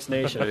BYU Sports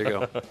Nation? There you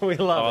go. We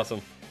love it.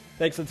 Awesome.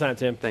 Thanks for the time,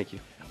 Tim. Thank you.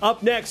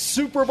 Up next,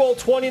 Super Bowl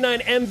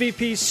 29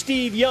 MVP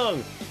Steve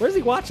Young. Where's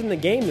he watching the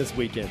game this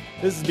weekend?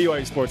 This is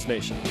BYU Sports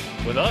Nation.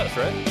 With us,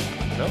 right?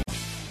 No?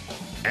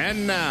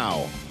 And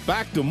now,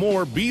 back to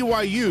more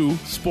BYU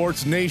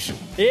Sports Nation.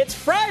 It's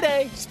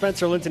Friday.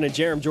 Spencer Linton and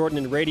Jerem Jordan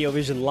in Radio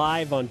Vision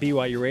live on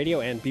BYU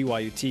Radio and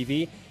BYU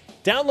TV.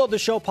 Download the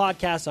show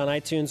podcast on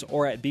iTunes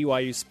or at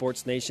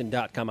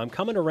BYUSportsNation.com. I'm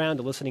coming around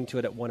to listening to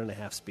it at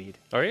 1.5 speed.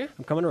 Are you?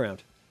 I'm coming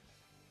around.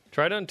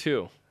 Try it on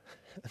 2.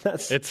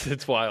 That's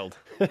It's wild.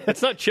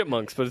 It's not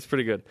chipmunks, but it's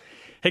pretty good.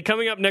 Hey,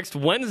 coming up next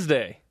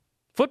Wednesday,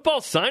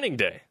 football signing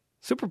day.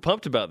 Super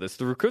pumped about this.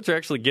 The recruits are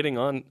actually getting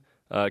on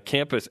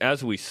campus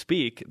as we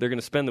speak. They're going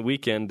to spend the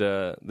weekend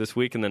this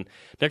week, and then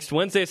next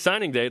Wednesday is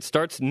signing day. It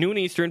starts noon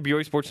Eastern,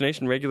 BYU Sports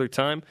Nation, regular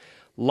time.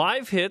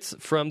 Live hits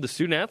from the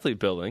student-athlete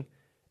building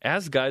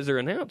as guys are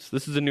announced.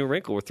 This is a new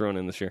wrinkle we're throwing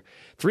in this year.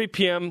 3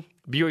 p.m.,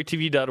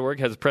 BYUtv.org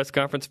has a press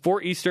conference.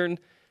 4 Eastern,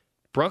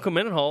 Bronco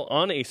Mendenhall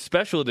on a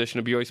special edition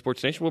of BYU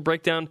Sports Nation. We'll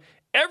break down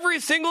every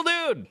single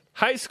dude,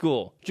 high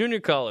school, junior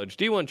college,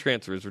 D1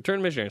 transfers,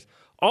 return missionaries,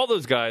 all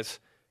those guys.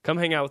 Come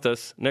hang out with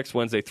us next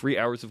Wednesday, 3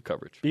 hours of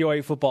coverage.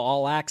 BYU Football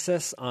All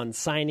Access on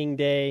signing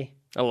day.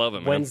 I love it,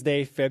 man.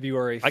 Wednesday,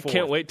 February 4th. I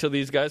can't wait till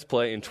these guys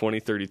play in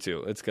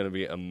 2032. It's going to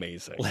be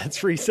amazing.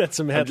 Let's reset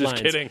some headlines. I'm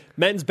just kidding.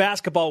 Men's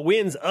basketball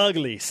wins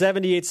ugly,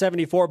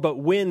 78-74, but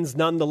wins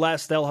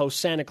nonetheless. They'll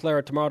host Santa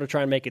Clara tomorrow to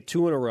try and make it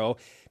 2 in a row.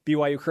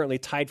 BYU currently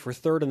tied for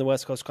third in the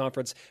West Coast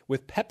Conference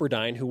with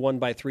Pepperdine, who won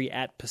by 3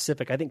 at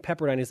Pacific. I think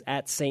Pepperdine is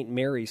at St.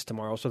 Mary's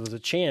tomorrow, so there's a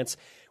chance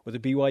with a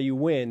BYU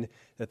win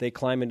that they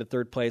climb into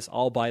third place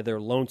all by their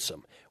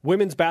lonesome.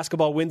 Women's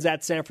basketball wins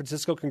at San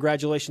Francisco.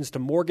 Congratulations to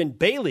Morgan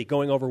Bailey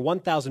going over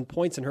 1,000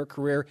 points in her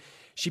career.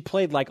 She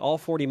played like all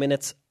 40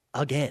 minutes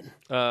again.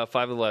 5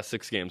 of the last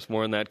 6 games.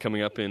 More on that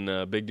coming up in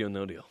Big Deal,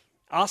 No Deal.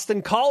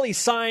 Austin Collie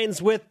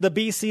signs with the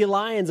BC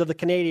Lions of the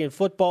Canadian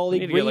Football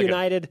League,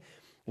 reunited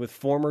with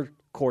former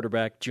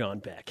quarterback John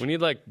Beck. We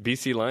need like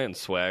BC Lions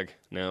swag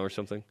now or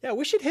something. Yeah,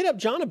 we should hit up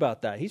John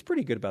about that. He's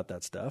pretty good about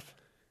that stuff.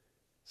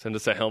 Send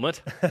us a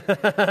helmet,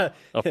 a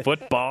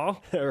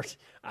football, Or,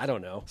 I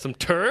don't know. some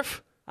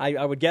turf.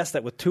 I would guess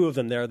that with 2 of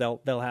them there,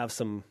 they'll have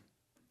some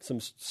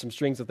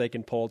strings that they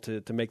can pull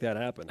to make that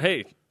happen.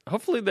 Hey,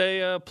 hopefully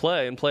they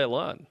play a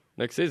lot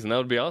next season. That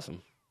would be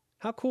awesome.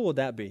 How cool would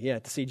that be? Yeah,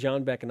 to see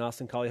John Beck and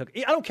Austin Collie hook.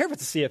 I don't care if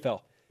it's the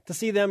CFL. To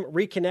see them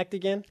reconnect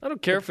again. I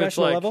don't care at if it's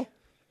professional like level.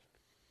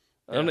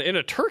 in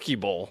a turkey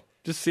bowl.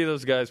 Just see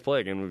those guys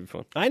play again would be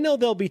fun. I know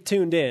they'll be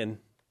tuned in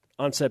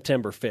on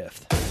September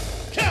 5th.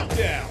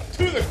 Countdown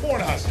to the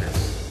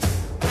Cornhuskers.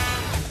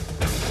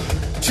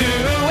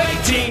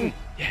 218.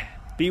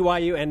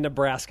 BYU and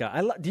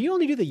Nebraska. Do you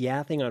only do the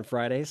yeah thing on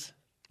Fridays?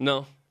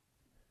 No,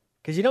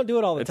 Because you don't do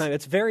it all the time.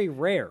 It's very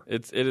rare.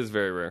 it is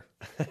very rare.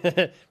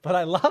 But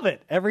I love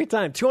it every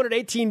time.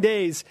 218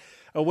 days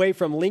away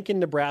from Lincoln,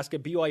 Nebraska.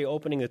 BYU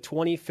opening the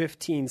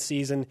 2015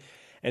 season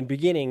and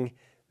beginning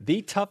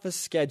the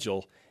toughest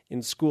schedule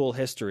in school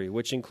history,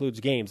 which includes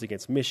games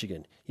against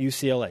Michigan,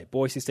 UCLA,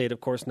 Boise State,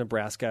 of course,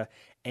 Nebraska,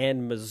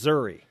 and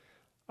Missouri.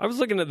 I was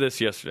looking at this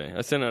yesterday.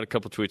 I sent out a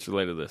couple tweets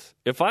related to this.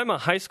 If I'm a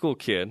high school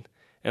kid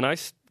and I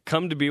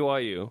come to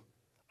BYU,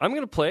 I'm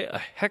going to play a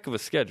heck of a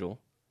schedule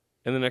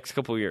in the next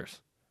couple of years.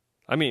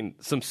 I mean,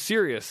 some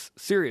serious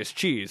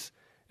cheese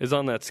is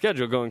on that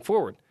schedule going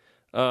forward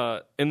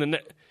in the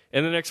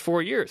next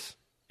 4 years,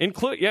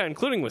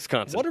 including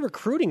Wisconsin. What a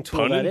recruiting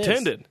tool Pun that is.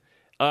 intended.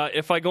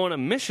 If I go on a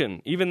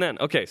mission, even then.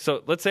 Okay,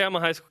 so let's say I'm a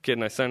high school kid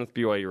and I sign with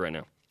BYU right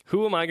now.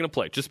 Who am I going to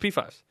play? Just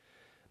P5s.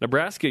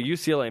 Nebraska,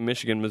 UCLA,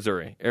 Michigan,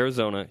 Missouri,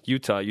 Arizona,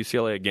 Utah,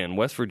 UCLA again,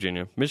 West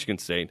Virginia, Michigan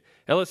State,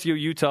 LSU,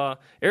 Utah,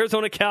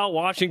 Arizona, Cal,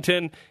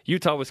 Washington,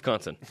 Utah,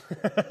 Wisconsin.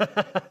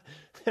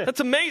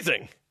 That's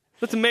amazing.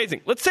 That's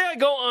amazing. Let's say I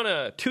go on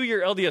a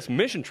 2-year LDS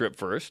mission trip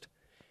first,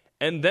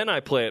 and then I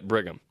play at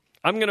Brigham.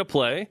 I'm going to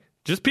play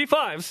just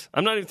P5s.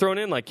 I'm not even throwing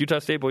in like Utah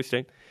State, Boise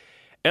State.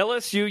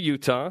 LSU,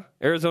 Utah,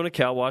 Arizona,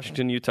 Cal,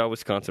 Washington, Utah,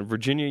 Wisconsin,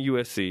 Virginia,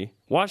 USC,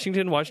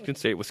 Washington, Washington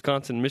State,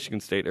 Wisconsin,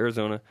 Michigan State,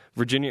 Arizona,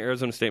 Virginia,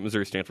 Arizona State,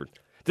 Missouri, Stanford.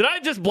 Did I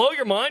just blow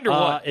your mind or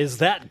what? Is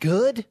that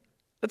good?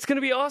 That's going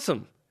to be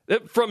awesome.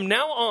 From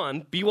now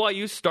on,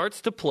 BYU starts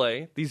to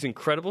play these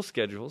incredible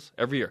schedules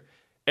every year.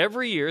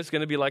 Every year is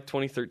going to be like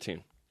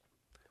 2013,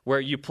 where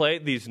you play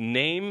these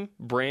name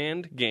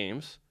brand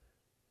games,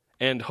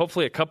 and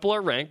hopefully a couple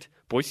are ranked.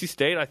 Boise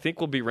State, I think,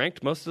 will be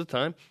ranked most of the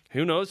time.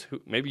 Who knows?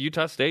 Maybe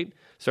Utah State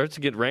starts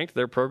to get ranked.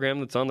 Their program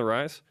that's on the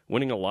rise,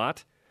 winning a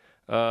lot.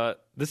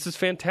 This is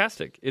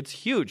fantastic. It's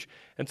huge.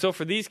 And so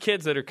for these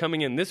kids that are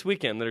coming in this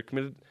weekend that are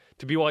committed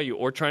to BYU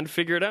or trying to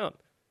figure it out,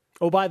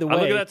 oh, by the way, I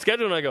look at that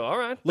schedule and I go, all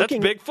right, that's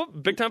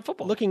big-time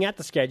football. Looking at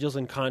the schedules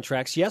and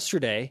contracts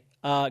yesterday,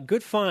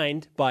 good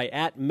find by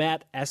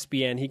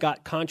 @MattSBN. He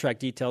got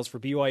contract details for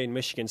BYU and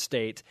Michigan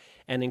State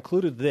and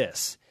included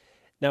this.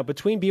 Now,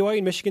 between BYU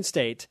and Michigan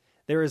State,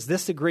 there is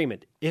this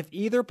agreement. If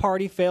either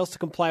party fails to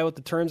comply with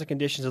the terms and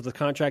conditions of the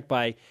contract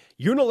by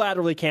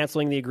unilaterally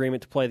canceling the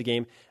agreement to play the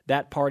game,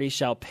 that party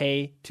shall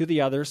pay to the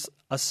others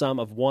a sum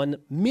of $1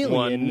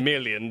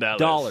 million.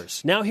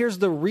 Now, here's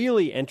the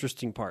really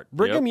interesting part.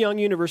 Brigham Young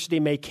University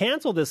may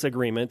cancel this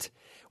agreement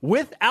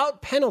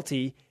without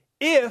penalty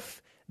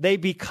if they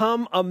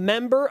become a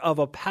member of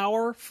a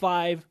Power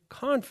 5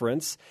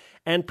 conference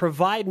and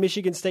provide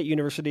Michigan State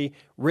University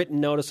written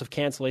notice of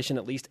cancellation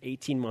at least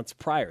 18 months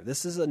prior.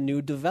 This is a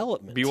new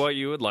development.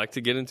 BYU would like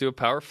to get into a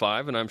Power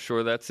 5, and I'm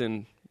sure that's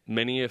in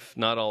many, if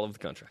not all, of the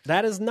contracts.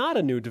 That is not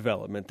a new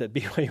development that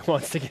BYU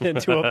wants to get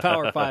into a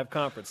Power 5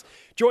 conference.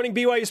 Joining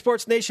BYU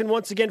Sports Nation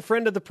once again,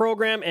 friend of the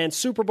program and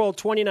Super Bowl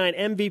 29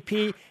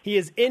 MVP. He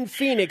is in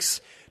Phoenix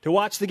to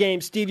watch the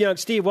game. Steve Young.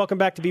 Steve, welcome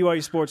back to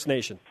BYU Sports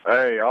Nation.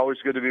 Hey, always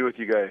good to be with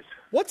you guys.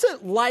 What's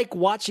it like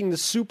watching the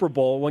Super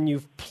Bowl when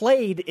you've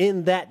played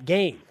in that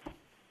game?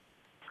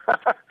 For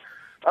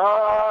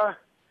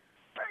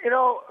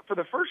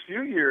the first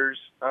few years,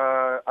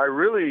 I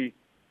really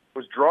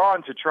was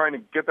drawn to trying to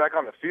get back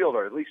on the field,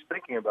 or at least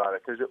thinking about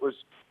it, because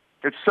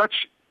it's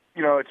such,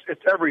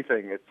 it's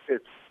everything.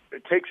 It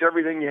takes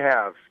everything you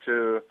have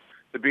to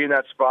be in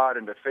that spot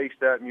and to face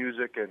that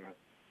music and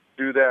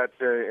do that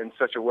in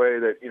such a way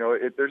that,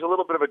 there's a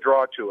little bit of a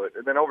draw to it.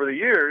 And then over the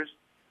years,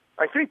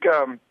 I think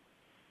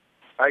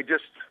I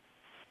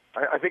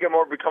think I'm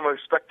more become a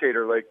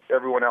spectator like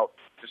everyone else,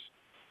 just,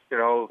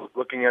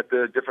 looking at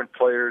the different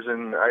players,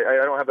 and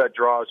I don't have that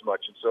draw as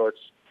much. And so it's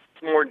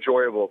more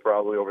enjoyable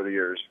probably over the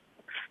years.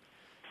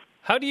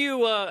 How do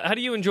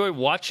you enjoy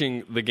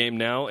watching the game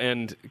now?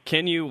 And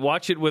can you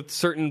watch it with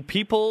certain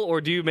people, or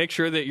do you make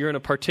sure that you're in a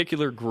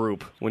particular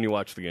group when you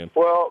watch the game?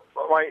 Well,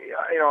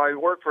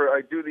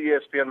 I do the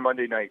ESPN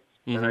Monday nights,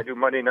 and I do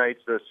Monday nights,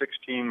 the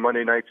 16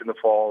 Monday nights in the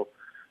fall.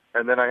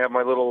 And then I have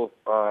my little,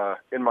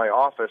 in my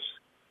office,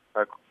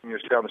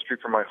 just down the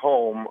street from my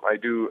home, I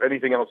do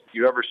anything else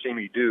you ever see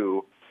me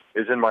do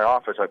is in my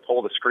office. I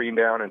pull the screen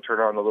down and turn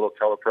on the little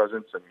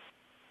telepresence,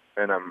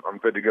 and I'm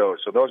good to go.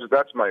 So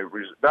that's my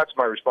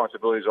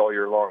responsibilities all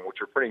year long,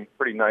 which are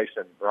pretty nice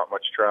and not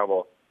much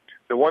travel.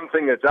 The one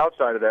thing that's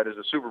outside of that is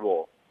the Super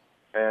Bowl,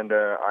 and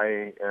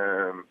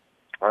I'm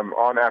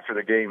on after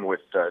the game with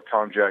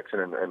Tom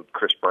Jackson and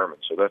Chris Berman.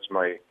 So that's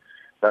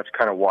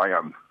kind of why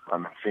I'm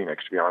in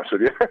Phoenix, to be honest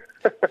with you.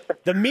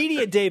 The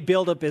media day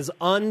buildup is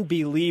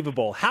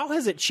unbelievable. How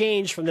has it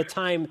changed from the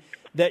time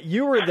that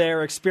you were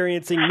there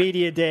experiencing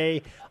media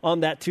day on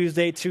that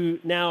Tuesday to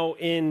now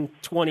in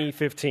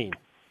 2015?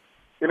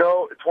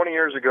 20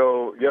 years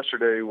ago,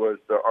 yesterday was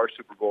our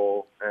Super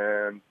Bowl,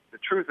 and the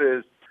truth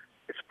is,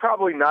 it's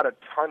probably not a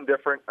ton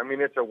different. I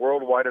mean, it's a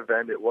worldwide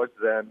event. It was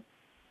then.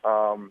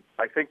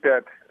 I think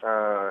that,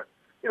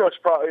 it's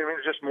probably,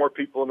 there's just more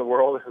people in the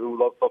world who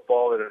love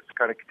football, and it's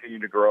kind of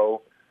continued to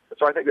grow.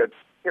 So I think that,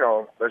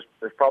 there's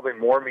probably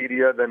more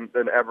media than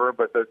ever,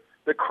 but the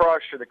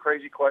crush and the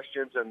crazy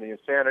questions and the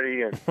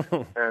insanity and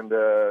and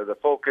the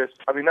focus.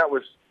 I mean, that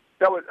was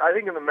I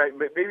think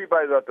maybe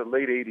by the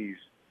late '80s,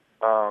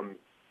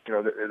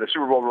 the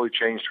Super Bowl really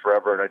changed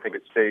forever, and I think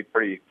it stayed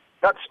pretty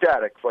not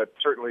static, but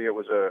certainly it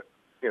was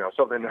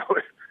something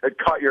that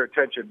caught your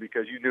attention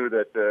because you knew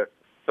that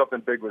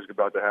something big was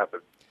about to happen.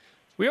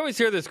 We always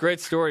hear this great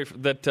story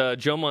that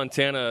Joe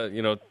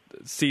Montana,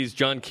 sees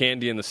John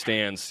Candy in the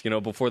stands,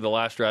 before the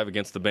last drive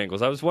against the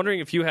Bengals. I was wondering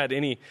if you had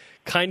any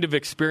kind of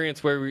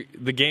experience where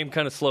the game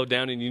kind of slowed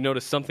down and you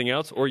noticed something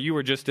else, or you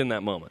were just in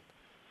that moment.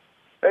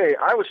 Hey,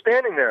 I was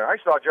standing there. I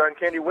saw John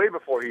Candy way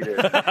before he did.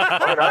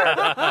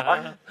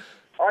 I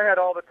had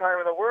all the time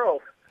in the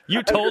world.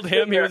 You told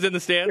him he was in the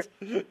stands?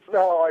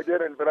 No, I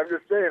didn't. But I'm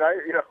just saying, I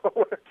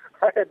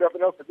had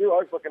nothing else to do. I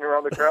was looking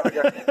around the crowd.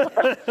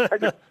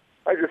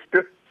 I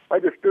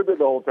just stood there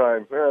the whole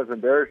time. Yeah, it was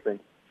embarrassing.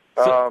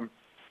 For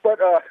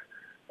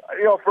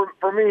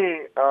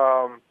me,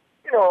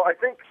 I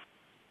think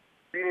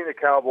beating the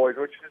Cowboys,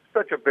 which is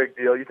such a big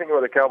deal. You think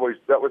about the Cowboys,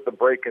 that was the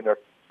break in their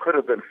could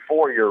have been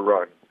 4-year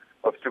run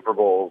of Super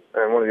Bowls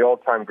and one of the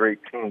all-time great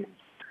teams.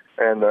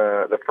 And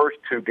the first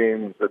two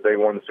games that they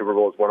won the Super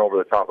Bowls went over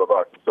the top of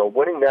us. So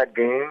winning that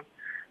game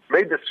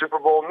made the Super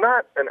Bowl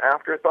not an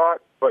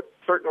afterthought, but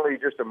certainly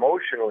just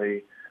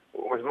emotionally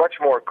was much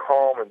more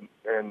calm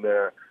and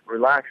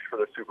relaxed for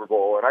the Super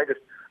Bowl. And I guess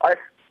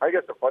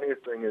the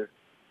funniest thing is,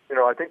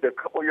 I think that a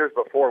couple years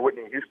before,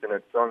 Whitney Houston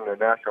had sung the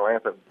national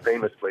anthem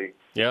famously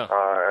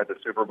at the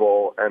Super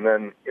Bowl. And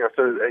then,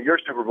 so at your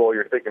Super Bowl,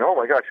 you're thinking, oh,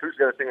 my gosh, who's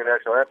going to sing the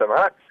national anthem?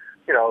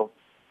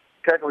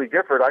 Kathleen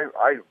Gifford,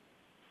 I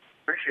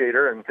appreciate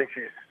her and think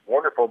she's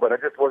wonderful, but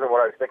it just wasn't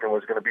what I was thinking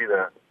was going to be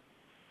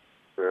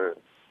the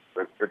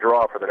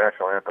draw for the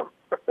national anthem.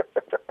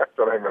 That's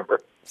what I remember.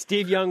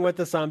 Steve Young with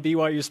us on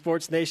BYU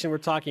Sports Nation. We're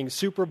talking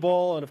Super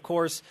Bowl, and of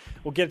course,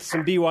 we'll get to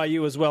some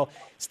BYU as well.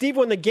 Steve,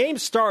 when the game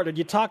started,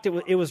 you talked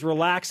it was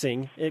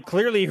relaxing. It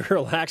clearly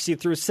relaxed. You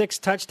threw 6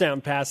 touchdown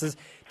passes.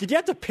 Did you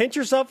have to pinch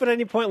yourself at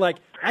any point? Like,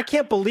 I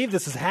can't believe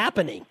this is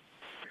happening.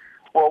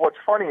 Well, what's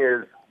funny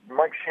is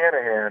Mike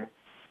Shanahan.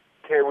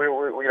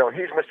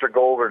 He's Mr.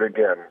 Goldberg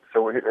again.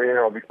 So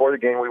before the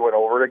game, we went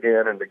over it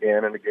again and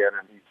again and again,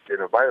 and he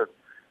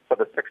for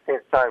the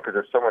 16th time, because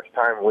there's so much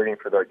time waiting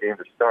for the game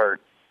to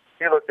start,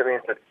 he looked at me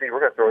and said, "Steve,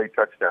 we're going to throw 8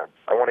 touchdowns.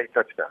 I want 8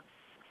 touchdowns."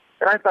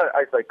 And I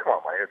was like, "Come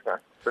on, Mike, it's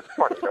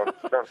funny.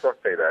 Don't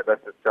say that.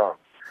 That's just dumb."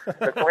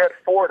 And so we had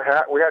 4 at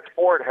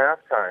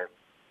halftime,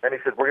 and he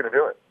said, "We're going to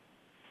do it.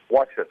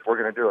 Watch this. We're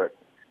going to do it."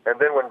 And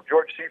then when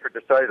George Seifert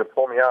decided to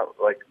pull me out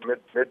like mid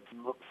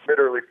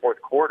early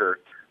fourth quarter,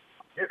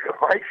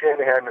 Mike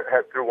Shanahan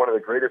had threw one of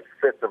the greatest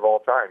fits of all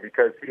time,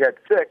 because he had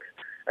 6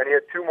 and he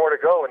had 2 more to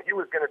go, and he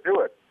was going to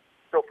do it.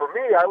 So for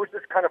me, I was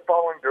just kind of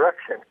following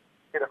direction,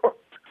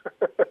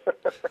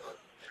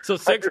 So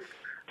 6.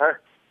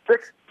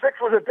 Six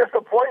was a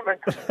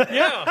disappointment.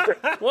 Yeah,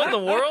 what in the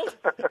world?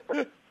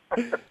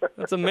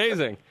 That's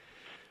amazing.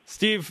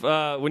 Steve,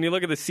 when you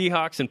look at the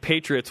Seahawks and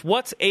Patriots,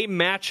 what's a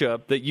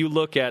matchup that you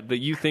look at that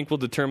you think will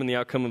determine the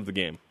outcome of the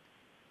game?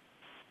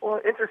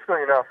 Well,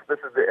 interestingly enough, this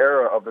is the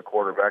era of the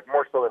quarterback,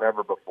 more so than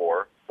ever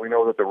before. We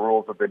know that the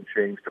rules have been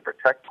changed to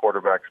protect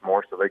quarterbacks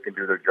more so they can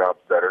do their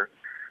jobs better.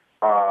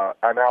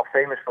 And now,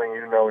 famously,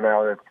 now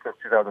that since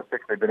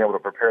 2006, they've been able to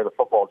prepare the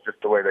footballs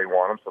just the way they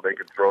want them, so they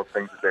can throw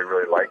things that they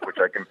really like, which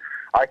I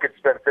could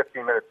spend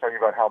 15 minutes telling you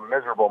about how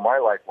miserable my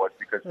life was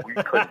because we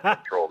couldn't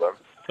control them.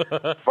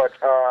 But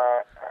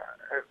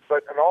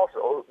and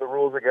also the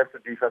rules against the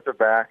defensive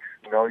backs.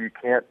 You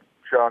can't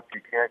chuck,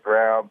 you can't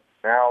grab.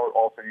 Now,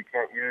 also, you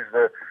can't use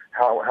the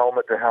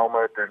helmet to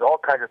helmet. There's all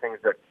kinds of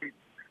things that keep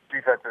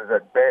defenses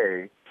at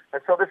bay.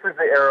 And so this is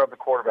the era of the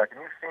quarterback.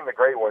 And you've seen the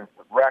great ones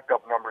rack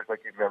up numbers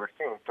like you've never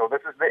seen. So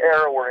this is the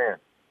era we're in.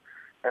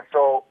 And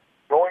so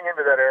going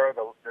into that era,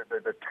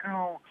 the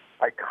 2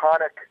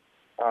 iconic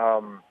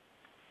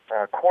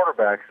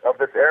quarterbacks of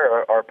this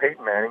era are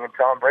Peyton Manning and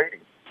Tom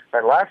Brady.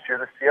 And last year,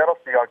 the Seattle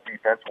Seahawks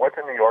defense went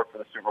to New York for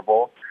the Super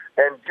Bowl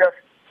and just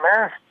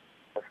smashed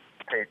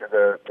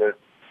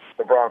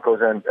the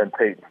Broncos and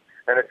Peyton.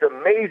 And it's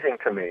amazing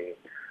to me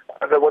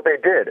that what they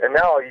did. And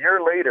now a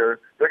year later,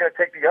 they're going to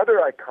take the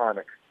other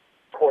iconic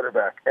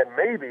quarterback and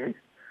maybe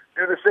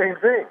do the same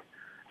thing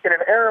in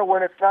an era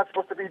when it's not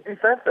supposed to be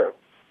defensive.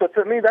 So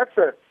to me, that's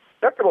the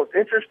most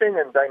interesting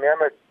and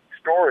dynamic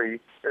story,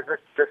 is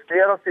the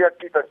Seattle Seahawks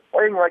defense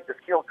playing like the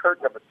Steel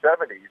Curtain of the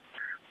 70s.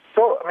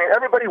 So,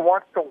 everybody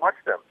wants to watch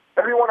them.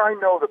 Everyone I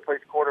know that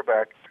plays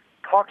quarterback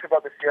talks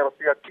about the Seattle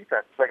Seahawks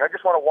defense. It's like, I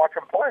just want to watch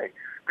them play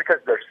because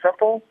they're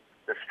simple,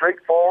 they're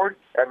straightforward,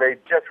 and they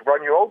just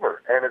run you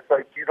over. And it's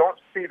like you don't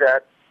see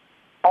that.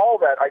 All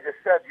that I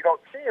just said, you don't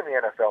see in the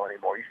NFL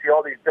anymore. You see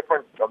all these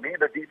different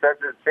the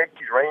defenses,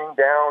 biggies raining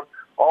down,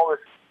 all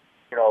this,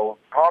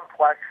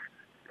 complex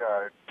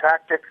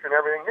tactics and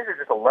everything. These are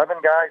just 11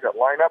 guys that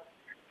line up.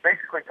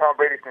 Basically, Tom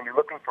Brady's going to be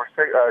looking for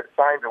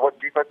signs of what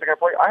defense they're going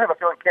to play. I have a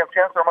feeling Cam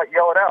Chancellor might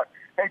yell it out.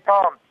 Hey,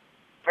 Tom,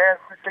 man,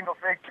 single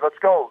safety, let's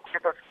go.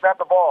 Snap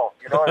the ball.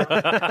 And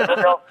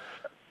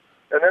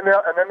then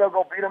they'll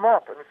go beat him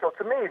up. And so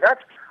to me,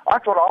 that's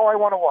what all I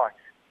want to watch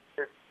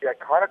is the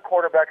iconic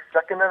quarterback,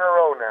 second in a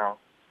row now,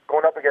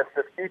 going up against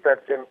this defense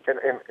in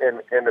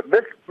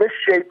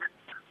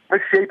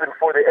misshapen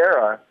for the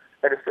era,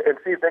 and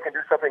see if they can do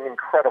something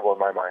incredible in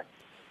my mind.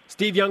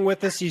 Steve Young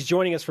with us. He's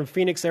joining us from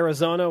Phoenix,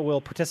 Arizona.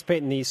 Will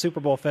participate in the Super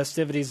Bowl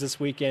festivities this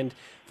weekend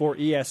for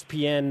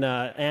ESPN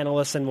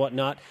analysis and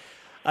whatnot.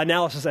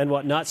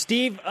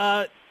 Steve,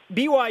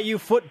 BYU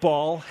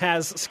football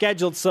has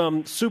scheduled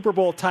some Super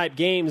Bowl-type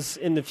games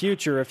in the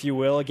future, if you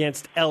will,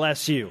 against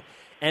LSU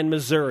and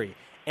Missouri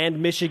and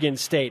Michigan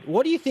State.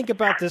 What do you think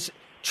about this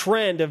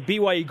trend of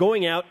BYU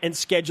going out and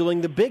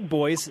scheduling the big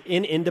boys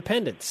in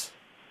Independence?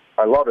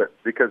 I love it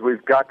because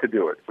we've got to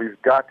do it.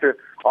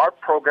 Our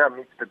program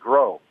needs to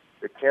grow.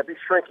 It can't be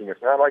shrinking.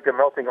 It's not like a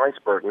melting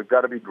iceberg. We've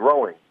got to be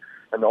growing.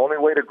 And the only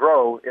way to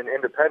grow in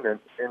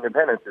independence is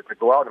to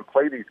go out and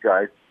play these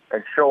guys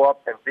and show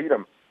up and beat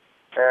them.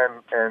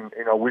 And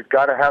we've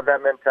got to have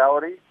that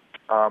mentality.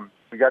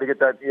 We got to get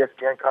that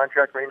ESPN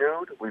contract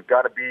renewed. We've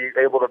got to be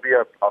able to be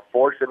a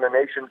force in the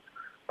nation's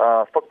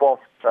football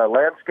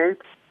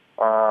landscape.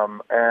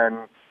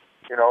 And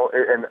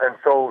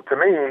so to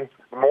me,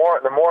 the more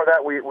of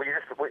that we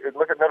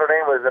look at Notre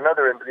Dame as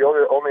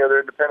the only other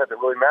independent that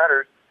really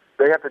matters.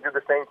 they have to do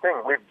the same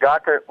thing. We've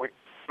got to.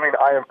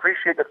 I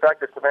appreciate the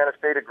fact that Savannah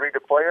State agreed to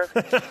play us,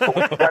 but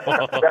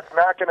that's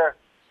not going to.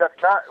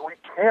 That's not. We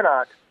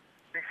cannot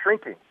be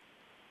shrinking.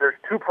 There's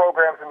two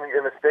programs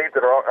in the state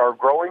that are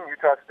growing,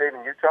 Utah State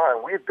and Utah,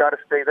 and we've got to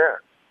stay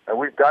there. And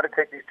we've got to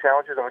take these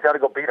challenges, and we've got to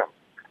go beat them.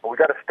 And we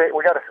got to stay.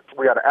 We got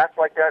to act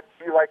like that,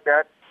 be like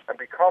that, and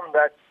become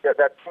that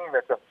team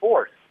that's a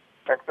force.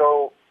 And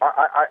so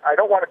I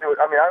don't want to do it.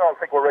 I don't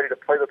think we're ready to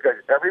play those guys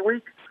every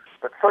week,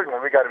 but certainly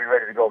we got to be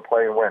ready to go and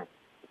play and win.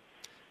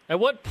 At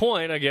what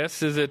point, I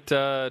guess, is it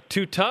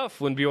too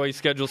tough when BYU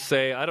schedules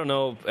say, I don't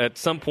know, at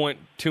some point,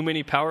 too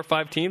many Power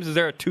 5 teams? Is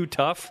there a too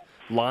tough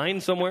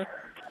line somewhere?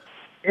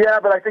 Yeah,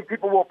 but I think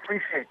people will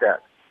appreciate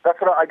that.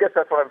 I guess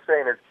that's what I'm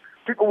saying is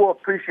people will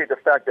appreciate the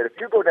fact that if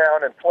you go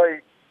down and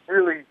play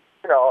really,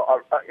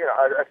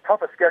 as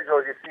tough a schedule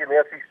as you see in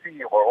the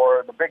SEC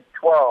or the Big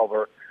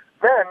 12,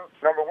 then,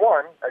 number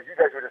one, as you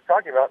guys were just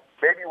talking about,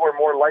 maybe we're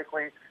more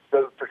likely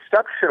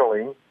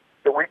perceptionally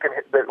that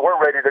we're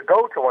ready to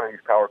go to one of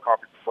these power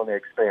conferences when they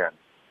expand.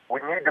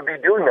 We need to be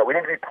doing that. We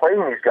need to be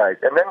playing these guys.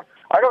 And then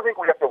I don't think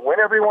we have to win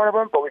every one of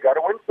them, but we got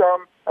to win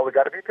some, and we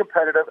got to be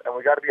competitive, and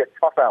we got to be a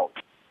tough out.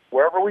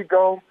 Wherever we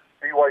go,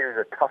 BYU is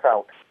a tough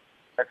out.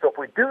 And so if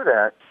we do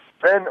that,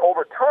 then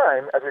over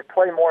time, as we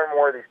play more and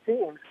more of these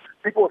teams,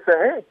 people will say,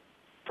 hey,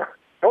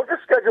 don't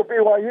just schedule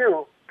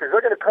BYU because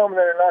they're going to come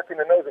there and knock you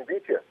in the nose and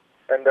beat you.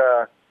 And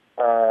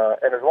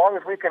as long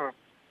as we can,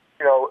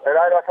 and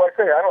that's what I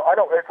say. I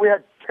don't. If we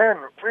had 10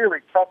 really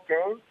tough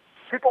games,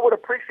 people would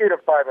appreciate a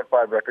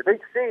 5-5 record.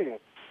 They'd see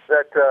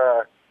that.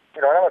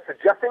 I'm not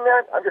suggesting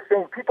that. I'm just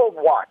saying people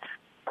watch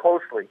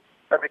closely,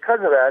 and because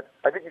of that,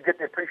 I think you get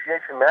the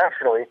appreciation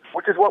nationally,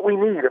 which is what we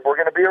need if we're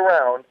going to be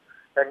around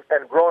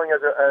and growing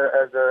as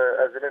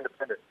an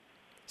independent.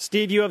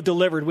 Steve, you have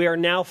delivered. We are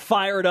now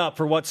fired up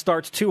for what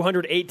starts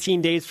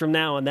 218 days from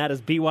now, and that is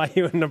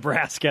BYU and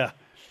Nebraska.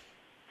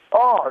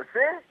 Oh, see?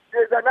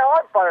 Now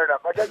I'm fired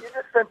up. You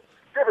just sent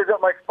shivers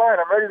up my spine.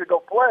 I'm ready to go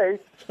play,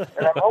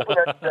 and I'm hoping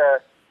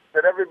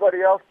that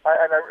everybody else.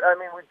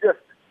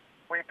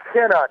 We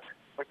cannot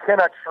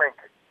shrink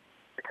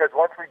because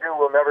once we do,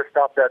 we'll never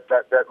stop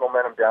that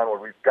momentum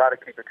downward. We've got to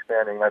keep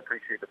expanding. I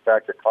appreciate the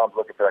fact that Tom's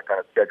looking for that kind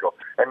of schedule,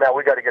 and now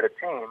we got to get a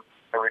team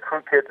and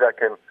recruit kids that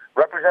can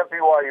represent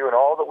BYU and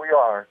all that we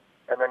are,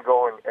 and then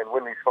go and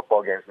win these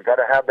football games. We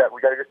got to have that. We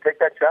got to just take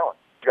that challenge.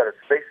 We got to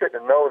face it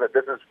and know that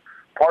this is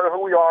part of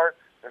who we are.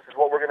 This is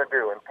what we're going to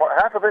do. And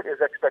half of it is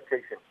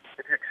expectation.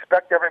 If you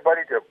expect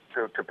everybody to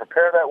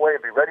prepare that way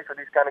and be ready for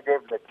these kind of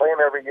games, and they play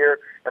them every year,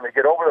 and they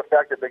get over the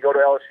fact that they go to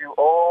LSU,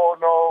 oh,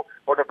 no,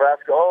 or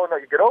Nebraska, oh, no,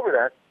 you get over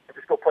that and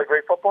just go play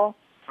great football,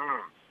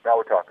 now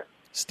we're talking.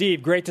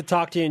 Steve, great to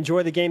talk to you.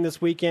 Enjoy the game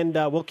this weekend.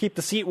 We'll keep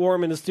the seat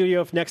warm in the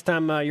studio if next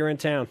time you're in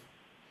town.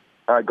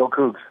 All right, go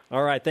Cougs.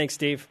 All right, thanks,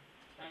 Steve.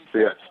 See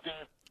ya.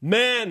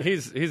 Man,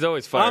 he's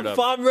always fired up.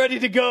 I'm ready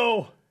to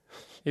go.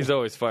 He's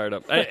always fired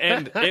up.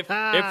 And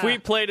if we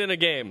played in a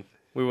game,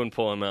 we wouldn't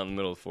pull him out in the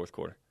middle of the fourth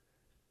quarter.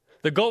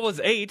 The goal was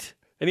 8,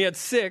 and he had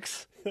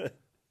 6.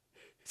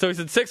 So he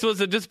said 6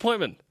 was a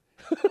disappointment.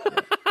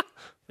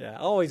 Yeah,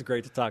 always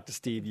great to talk to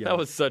Steve Young. That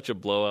was such a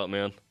blowout,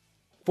 man.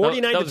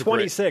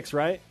 49-26,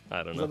 right?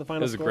 I don't know. Was that the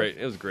final score?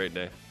 It was a great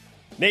day.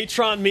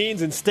 Natron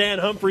Means and Stan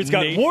Humphries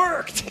got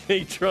worked.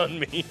 Natron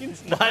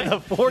Means by the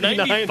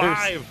 49ers.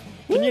 95.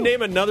 Can you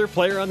name another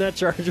player on that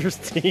Chargers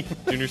team?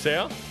 Junior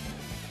Seau?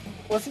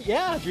 Was it?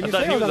 Yeah, Junior I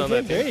thought he Seau was on that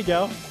team. There you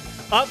go.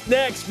 Up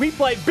next, we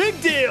play Big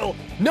Deal,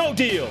 No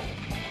Deal.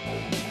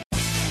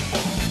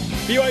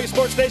 BYU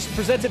Sports Nation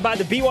presented by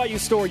the BYU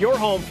Store, your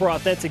home for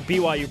authentic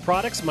BYU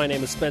products. My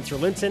name is Spencer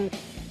Linton.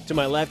 To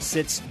my left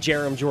sits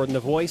Jerem Jordan, the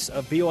voice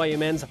of BYU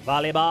men's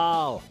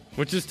volleyball.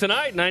 Which is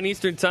tonight, 9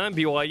 Eastern Time,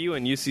 BYU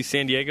and UC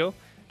San Diego.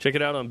 Check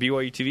it out on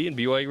BYU TV and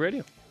BYU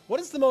Radio. What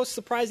is the most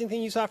surprising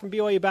thing you saw from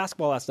BYU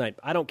basketball last night?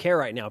 I don't care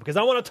right now because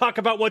I want to talk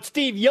about what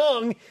Steve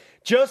Young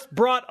just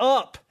brought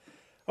up.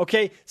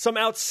 Okay, some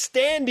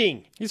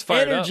outstanding He's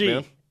fired energy.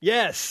 up, man.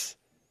 Yes.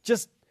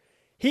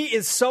 He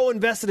is so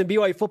invested in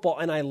BYU football,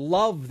 and I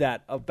love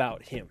that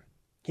about him.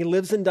 He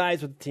lives and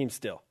dies with the team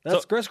still.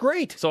 That's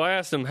great. So I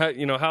asked him,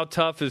 how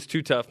tough is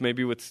too tough,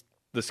 maybe with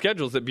the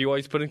schedules that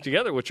BYU's putting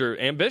together, which are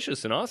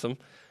ambitious and awesome.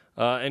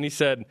 And he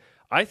said,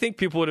 I think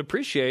people would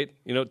appreciate,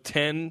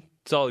 10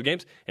 solid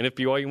games. And if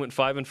BYU went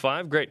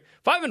 5-5, great.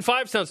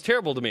 5-5 sounds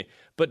terrible to me,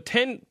 but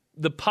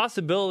the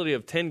possibility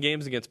of 10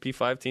 games against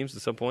P5 teams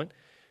at some point,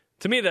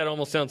 to me that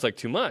almost sounds like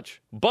too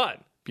much.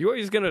 But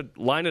BYU's going to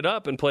line it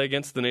up and play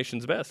against the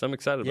nation's best. I'm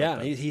excited about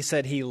that. Yeah, he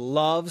said he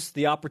loves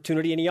the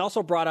opportunity, and he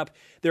also brought up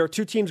there are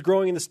two teams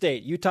growing in the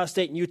state, Utah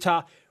State and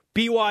Utah.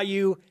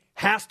 BYU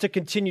has to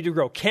continue to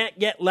grow, can't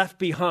get left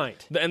behind.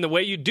 And the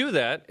way you do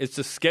that is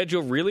to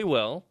schedule really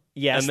well.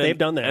 Yes, they've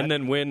done that. And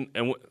then win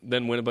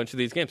a bunch of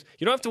these games.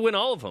 You don't have to win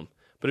all of them,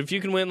 but if you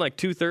can win like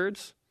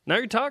 2/3, now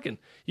you're talking.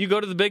 You go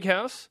to the big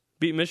house,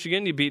 beat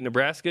Michigan, you beat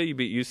Nebraska, you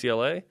beat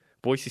UCLA,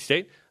 Boise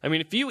State. I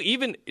mean, if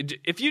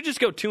you just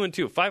go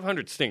 2-2,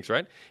 500 stinks,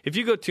 right? If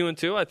you go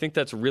 2-2, I think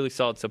that's a really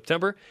solid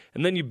September.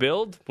 And then you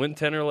build, win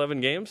 10 or 11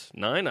 games,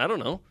 9, I don't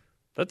know.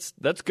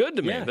 That's good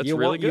to me. Yeah, That's you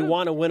really want, good. You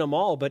want to win them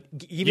all, but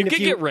even you if could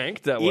get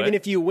ranked that way. Even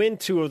if you win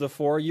 2 of the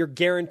 4, you're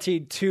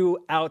guaranteed 2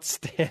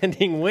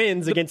 outstanding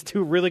wins against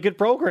 2 really good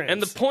programs.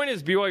 And the point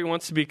is BYU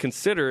wants to be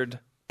considered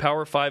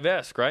Power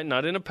 5-esque, right?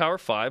 Not in a Power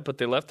 5, but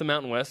they left the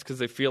Mountain West because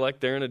they feel like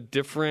they're in a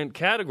different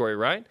category,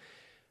 right?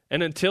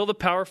 And until the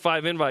Power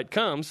 5 invite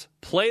comes,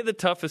 play the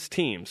toughest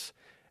teams.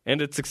 And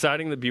it's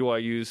exciting that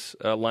BYU's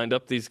lined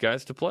up these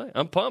guys to play.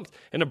 I'm pumped.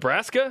 And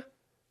Nebraska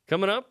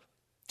coming up.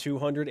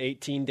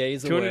 218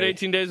 days away.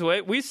 218 days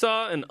away. We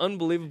saw an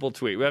unbelievable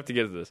tweet. We have to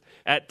get to this.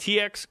 At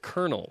TX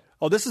Colonel.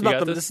 Oh, this is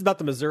about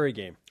the Missouri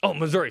game. Oh,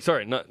 Missouri.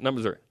 Sorry, not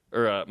Missouri.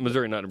 Or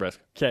Missouri, not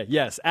Nebraska. Okay,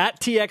 yes. At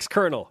TX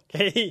Colonel.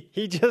 Okay,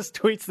 he just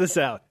tweets this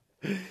out.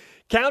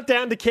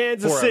 Countdown to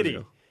Kansas 4 hours City.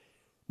 ago.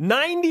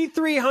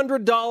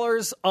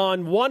 $9,300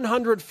 on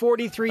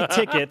 143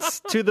 tickets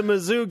to the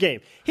Mizzou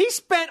game. He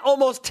spent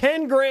almost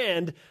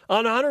 $10,000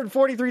 on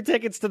 143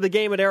 tickets to the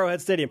game at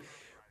Arrowhead Stadium.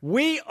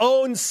 We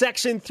own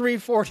Section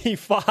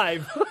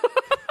 345.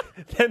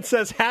 Then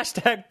says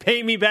hashtag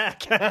pay me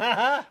back.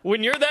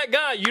 When you're that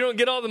guy, you don't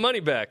get all the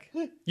money back.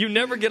 You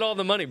never get all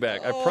the money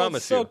back. I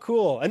promise so you.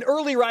 Cool. An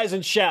early rise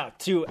and shout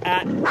to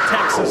at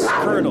Texas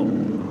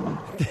Colonel.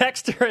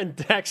 Dexter and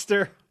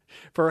Dexter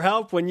for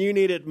help when you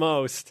need it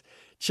most.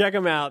 Check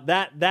them out.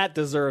 That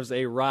deserves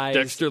a rise.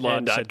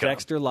 DexterLaw.com.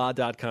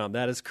 DexterLaw.com.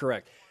 That is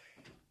correct.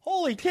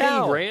 Holy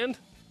cow. $10,000?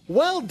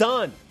 Well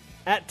done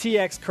at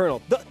TX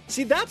Colonel.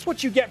 See, that's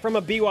what you get from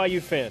a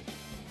BYU fan.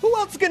 Who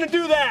else is going to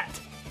do that?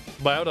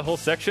 Buy out a whole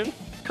section?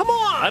 Come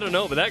on. I don't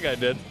know, but that guy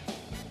did.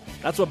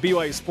 That's what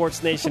BYU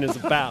Sports Nation is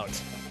about.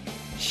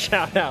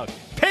 Shout out.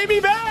 Pay me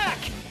back!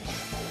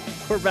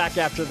 We're back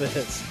after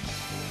this.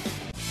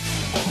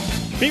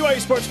 BYU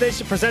Sports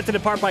Nation presented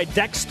in part by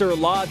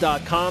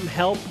DexterLaw.com.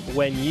 Help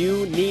when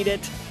you need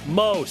it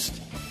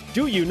most.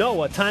 Do you know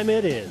what time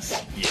it is?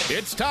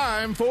 It's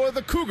time for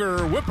the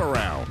Cougar Whip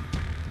Around.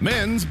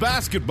 Men's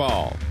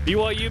basketball.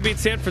 BYU beat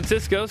San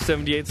Francisco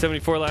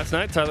 78-74 last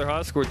night. Tyler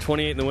Haas scored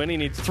 28 in the win. He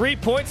needs 3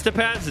 points to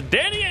pass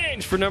Danny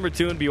Ainge for number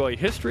 2 in BYU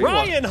history.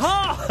 Ryan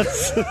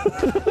Haas!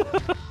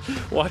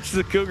 Watch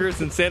the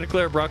Cougars and Santa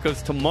Clara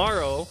Broncos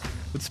tomorrow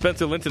with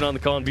Spencer Linton on the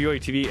call on BYU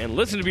TV and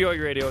listen to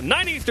BYU Radio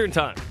 9 Eastern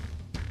time.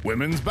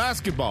 Women's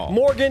basketball.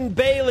 Morgan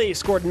Bailey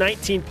scored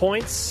 19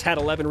 points, had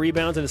 11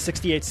 rebounds, and a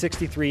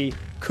 68-63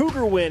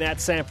 Cougar win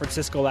at San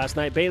Francisco last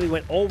night. Bailey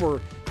went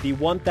over the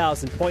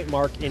 1,000-point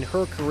mark in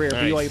her career.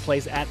 Nice. BYU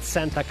plays at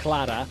Santa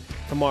Clara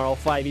tomorrow,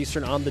 5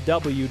 Eastern on the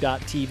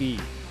W.TV.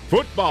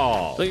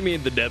 Football. What do you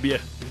mean the W?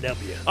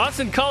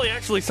 Austin Collie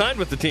actually signed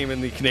with the team in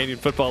the Canadian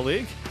Football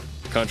League,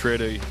 contrary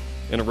to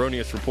an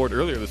erroneous report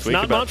earlier this week.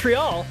 Not about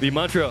Montreal. The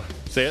Montreal.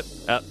 Say it.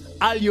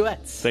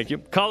 Alouettes. Thank you.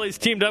 Collie's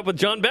teamed up with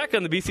John Beck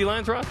on the BC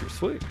Lions roster.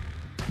 Sweet.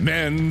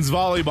 Men's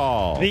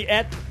volleyball. The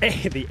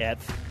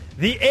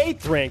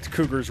 8th-ranked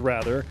Cougars,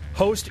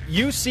 host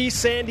UC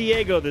San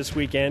Diego this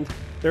weekend.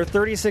 They're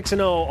 36-0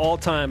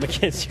 all-time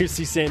against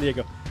UC San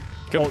Diego.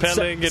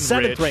 Compelling and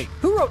 7th rich. ranked.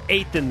 Who wrote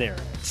 8th in there?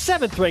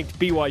 7th-ranked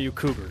BYU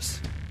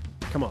Cougars.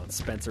 Come on,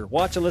 Spencer.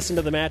 Watch and listen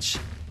to the match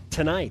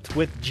tonight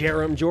with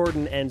Jerem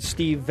Jordan and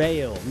Steve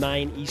Vale,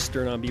 9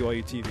 Eastern on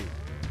BYU TV.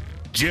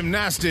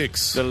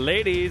 Gymnastics. The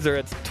ladies are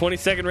at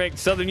 22nd ranked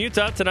Southern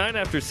Utah tonight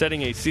after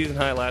setting a season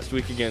high last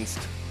week against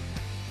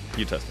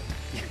Utah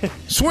State.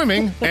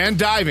 Swimming and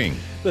diving.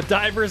 The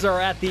divers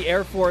are at the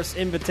Air Force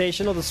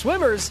Invitational. The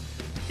swimmers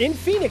in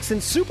Phoenix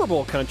in Super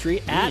Bowl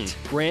country at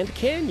Grand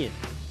Canyon.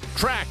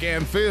 Track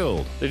and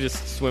field. They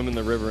just swim in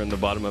the river in the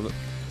bottom of it.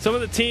 Some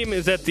of the team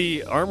is at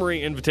the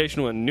Armory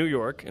Invitational in New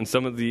York, and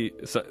some of the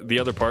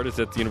other part is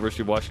at the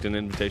University of Washington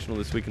Invitational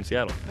this week in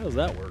Seattle. How does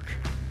that work?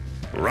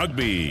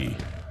 Rugby.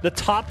 The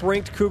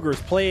top-ranked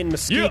Cougars play in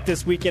Mesquite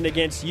this weekend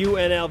against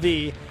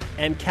UNLV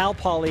and Cal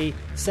Poly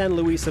San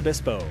Luis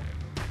Obispo.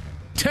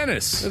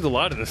 Tennis. There's a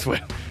lot in this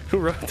way. Who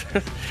wrote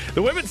that?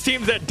 The women's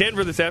team's at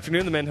Denver this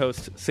afternoon. The men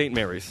host St.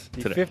 Mary's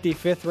today. The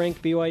 55th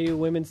ranked BYU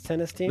women's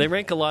tennis team. They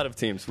rank a lot of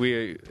teams.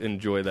 We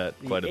enjoy that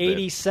quite a bit.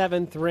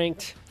 87th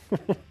ranked.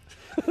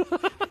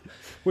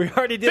 We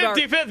already did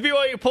 55th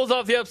BYU pulls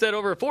off the upset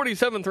over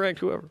 47th ranked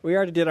whoever. We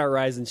already did our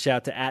rise and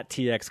shout to at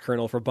TX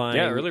Colonel for buying.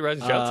 Yeah, really rise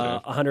and shout today.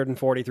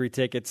 143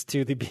 tickets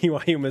to the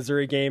BYU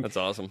Missouri game. That's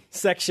awesome.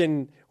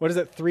 Section, what is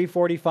it?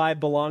 345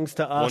 belongs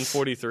to us.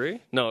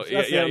 143? No,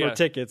 That's the number of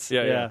tickets.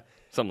 Yeah.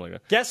 Something like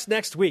that. Guest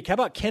next week. How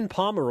about Ken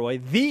Pomeroy,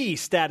 the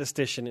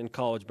statistician in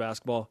college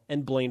basketball,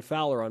 and Blaine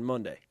Fowler on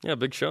Monday? Yeah,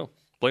 big show.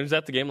 Blaine was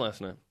at the game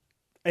last night.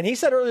 And he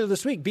said earlier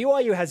this week,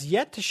 BYU has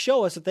yet to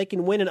show us that they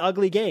can win an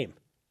ugly game.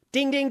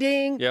 Ding, ding,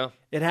 ding. Yeah.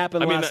 It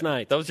happened last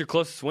night. That was your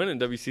closest win in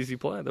WCC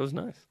play. That was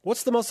nice.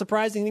 What's the most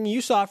surprising thing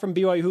you saw from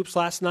BYU Hoops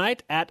last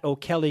night? At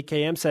O'Kelly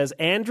KM says,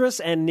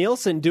 Andrus and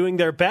Nielsen doing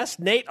their best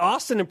Nate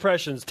Austin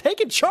impressions.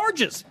 Taking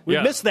charges. We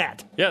missed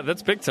that. Yeah,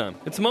 that's big time.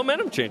 It's a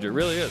momentum changer. It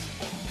really is.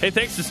 Hey,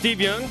 thanks to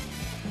Steve Young,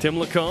 Tim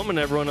Lacombe, and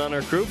everyone on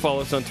our crew.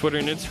 Follow us on Twitter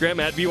and Instagram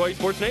at BYU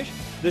Sports Nation.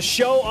 The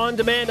show on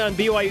demand on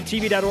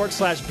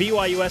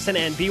BYUtv.org/BYUSN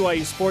and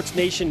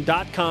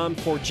BYUSportsNation.com.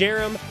 For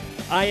Jerem,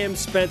 I am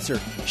Spencer.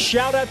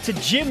 Shout out to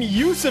Jim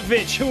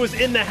Yusevich, who was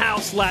in the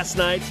house last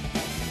night.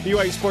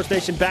 BYU Sports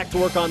Nation back to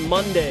work on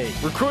Monday.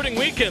 Recruiting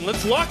weekend.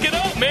 Let's lock it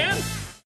up, man.